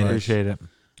you very appreciate it. much. appreciate it.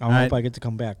 I All hope right. I get to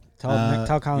come back.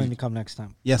 Tell Colleen to come next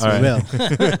time. Yes, All we right.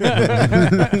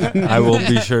 will. I will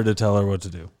be sure to tell her what to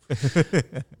do.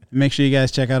 Make sure you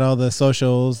guys check out all the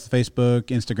socials: Facebook,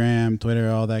 Instagram, Twitter,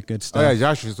 all that good Oh stuff. yeah,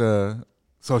 Josh's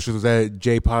socials at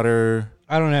J Potter.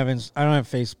 I don't have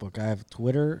Facebook. I have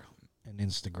Twitter and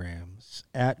Instagram.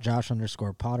 At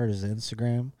Josh_Potter is the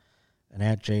Instagram, and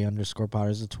at J_Potter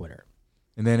is the Twitter.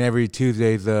 And then every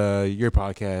Tuesday's your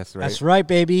podcast, right? That's right,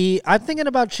 baby. I'm thinking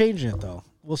about changing it though.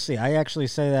 We'll see. I actually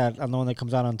say that on the one that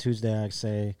comes out on Tuesday. I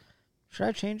say, should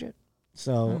I change it?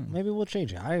 So maybe we'll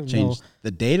change it. I have Change the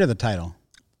date or the title.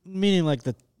 meaning like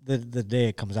the day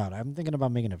it comes out. I'm thinking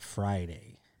about making it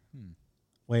Friday.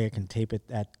 Way I can tape it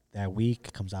that week.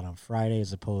 It comes out on Friday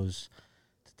as opposed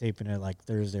to taping it like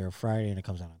Thursday or Friday and it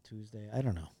comes out on Tuesday. I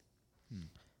don't know.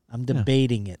 I'm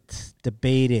debating it.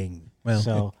 Well,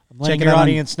 so I'm check letting it your out on-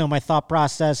 audience know my thought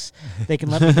process. They can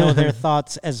let me know their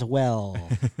thoughts as well.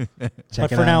 Check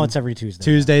But it for now, out. it's every Tuesday.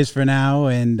 Tuesdays for now,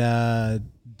 and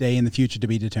day in the future to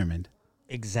be determined.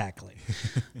 Exactly.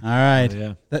 All right.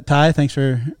 Yeah. Ty, thanks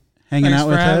for hanging Thanks out for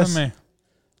with having us. me.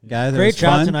 Guys, it Great was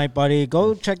job fun. tonight, buddy.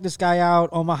 Go check this guy out.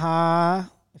 Omaha.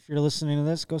 If you're listening to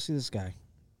this, go see this guy.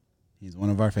 He's one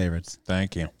of our favorites.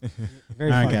 Thank you.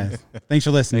 Very All right, funny. guys. Thanks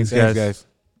for listening. Thanks, Thanks, guys.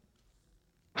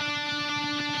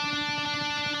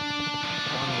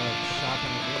 Wanna, like, shock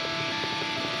him a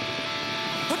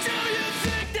bit?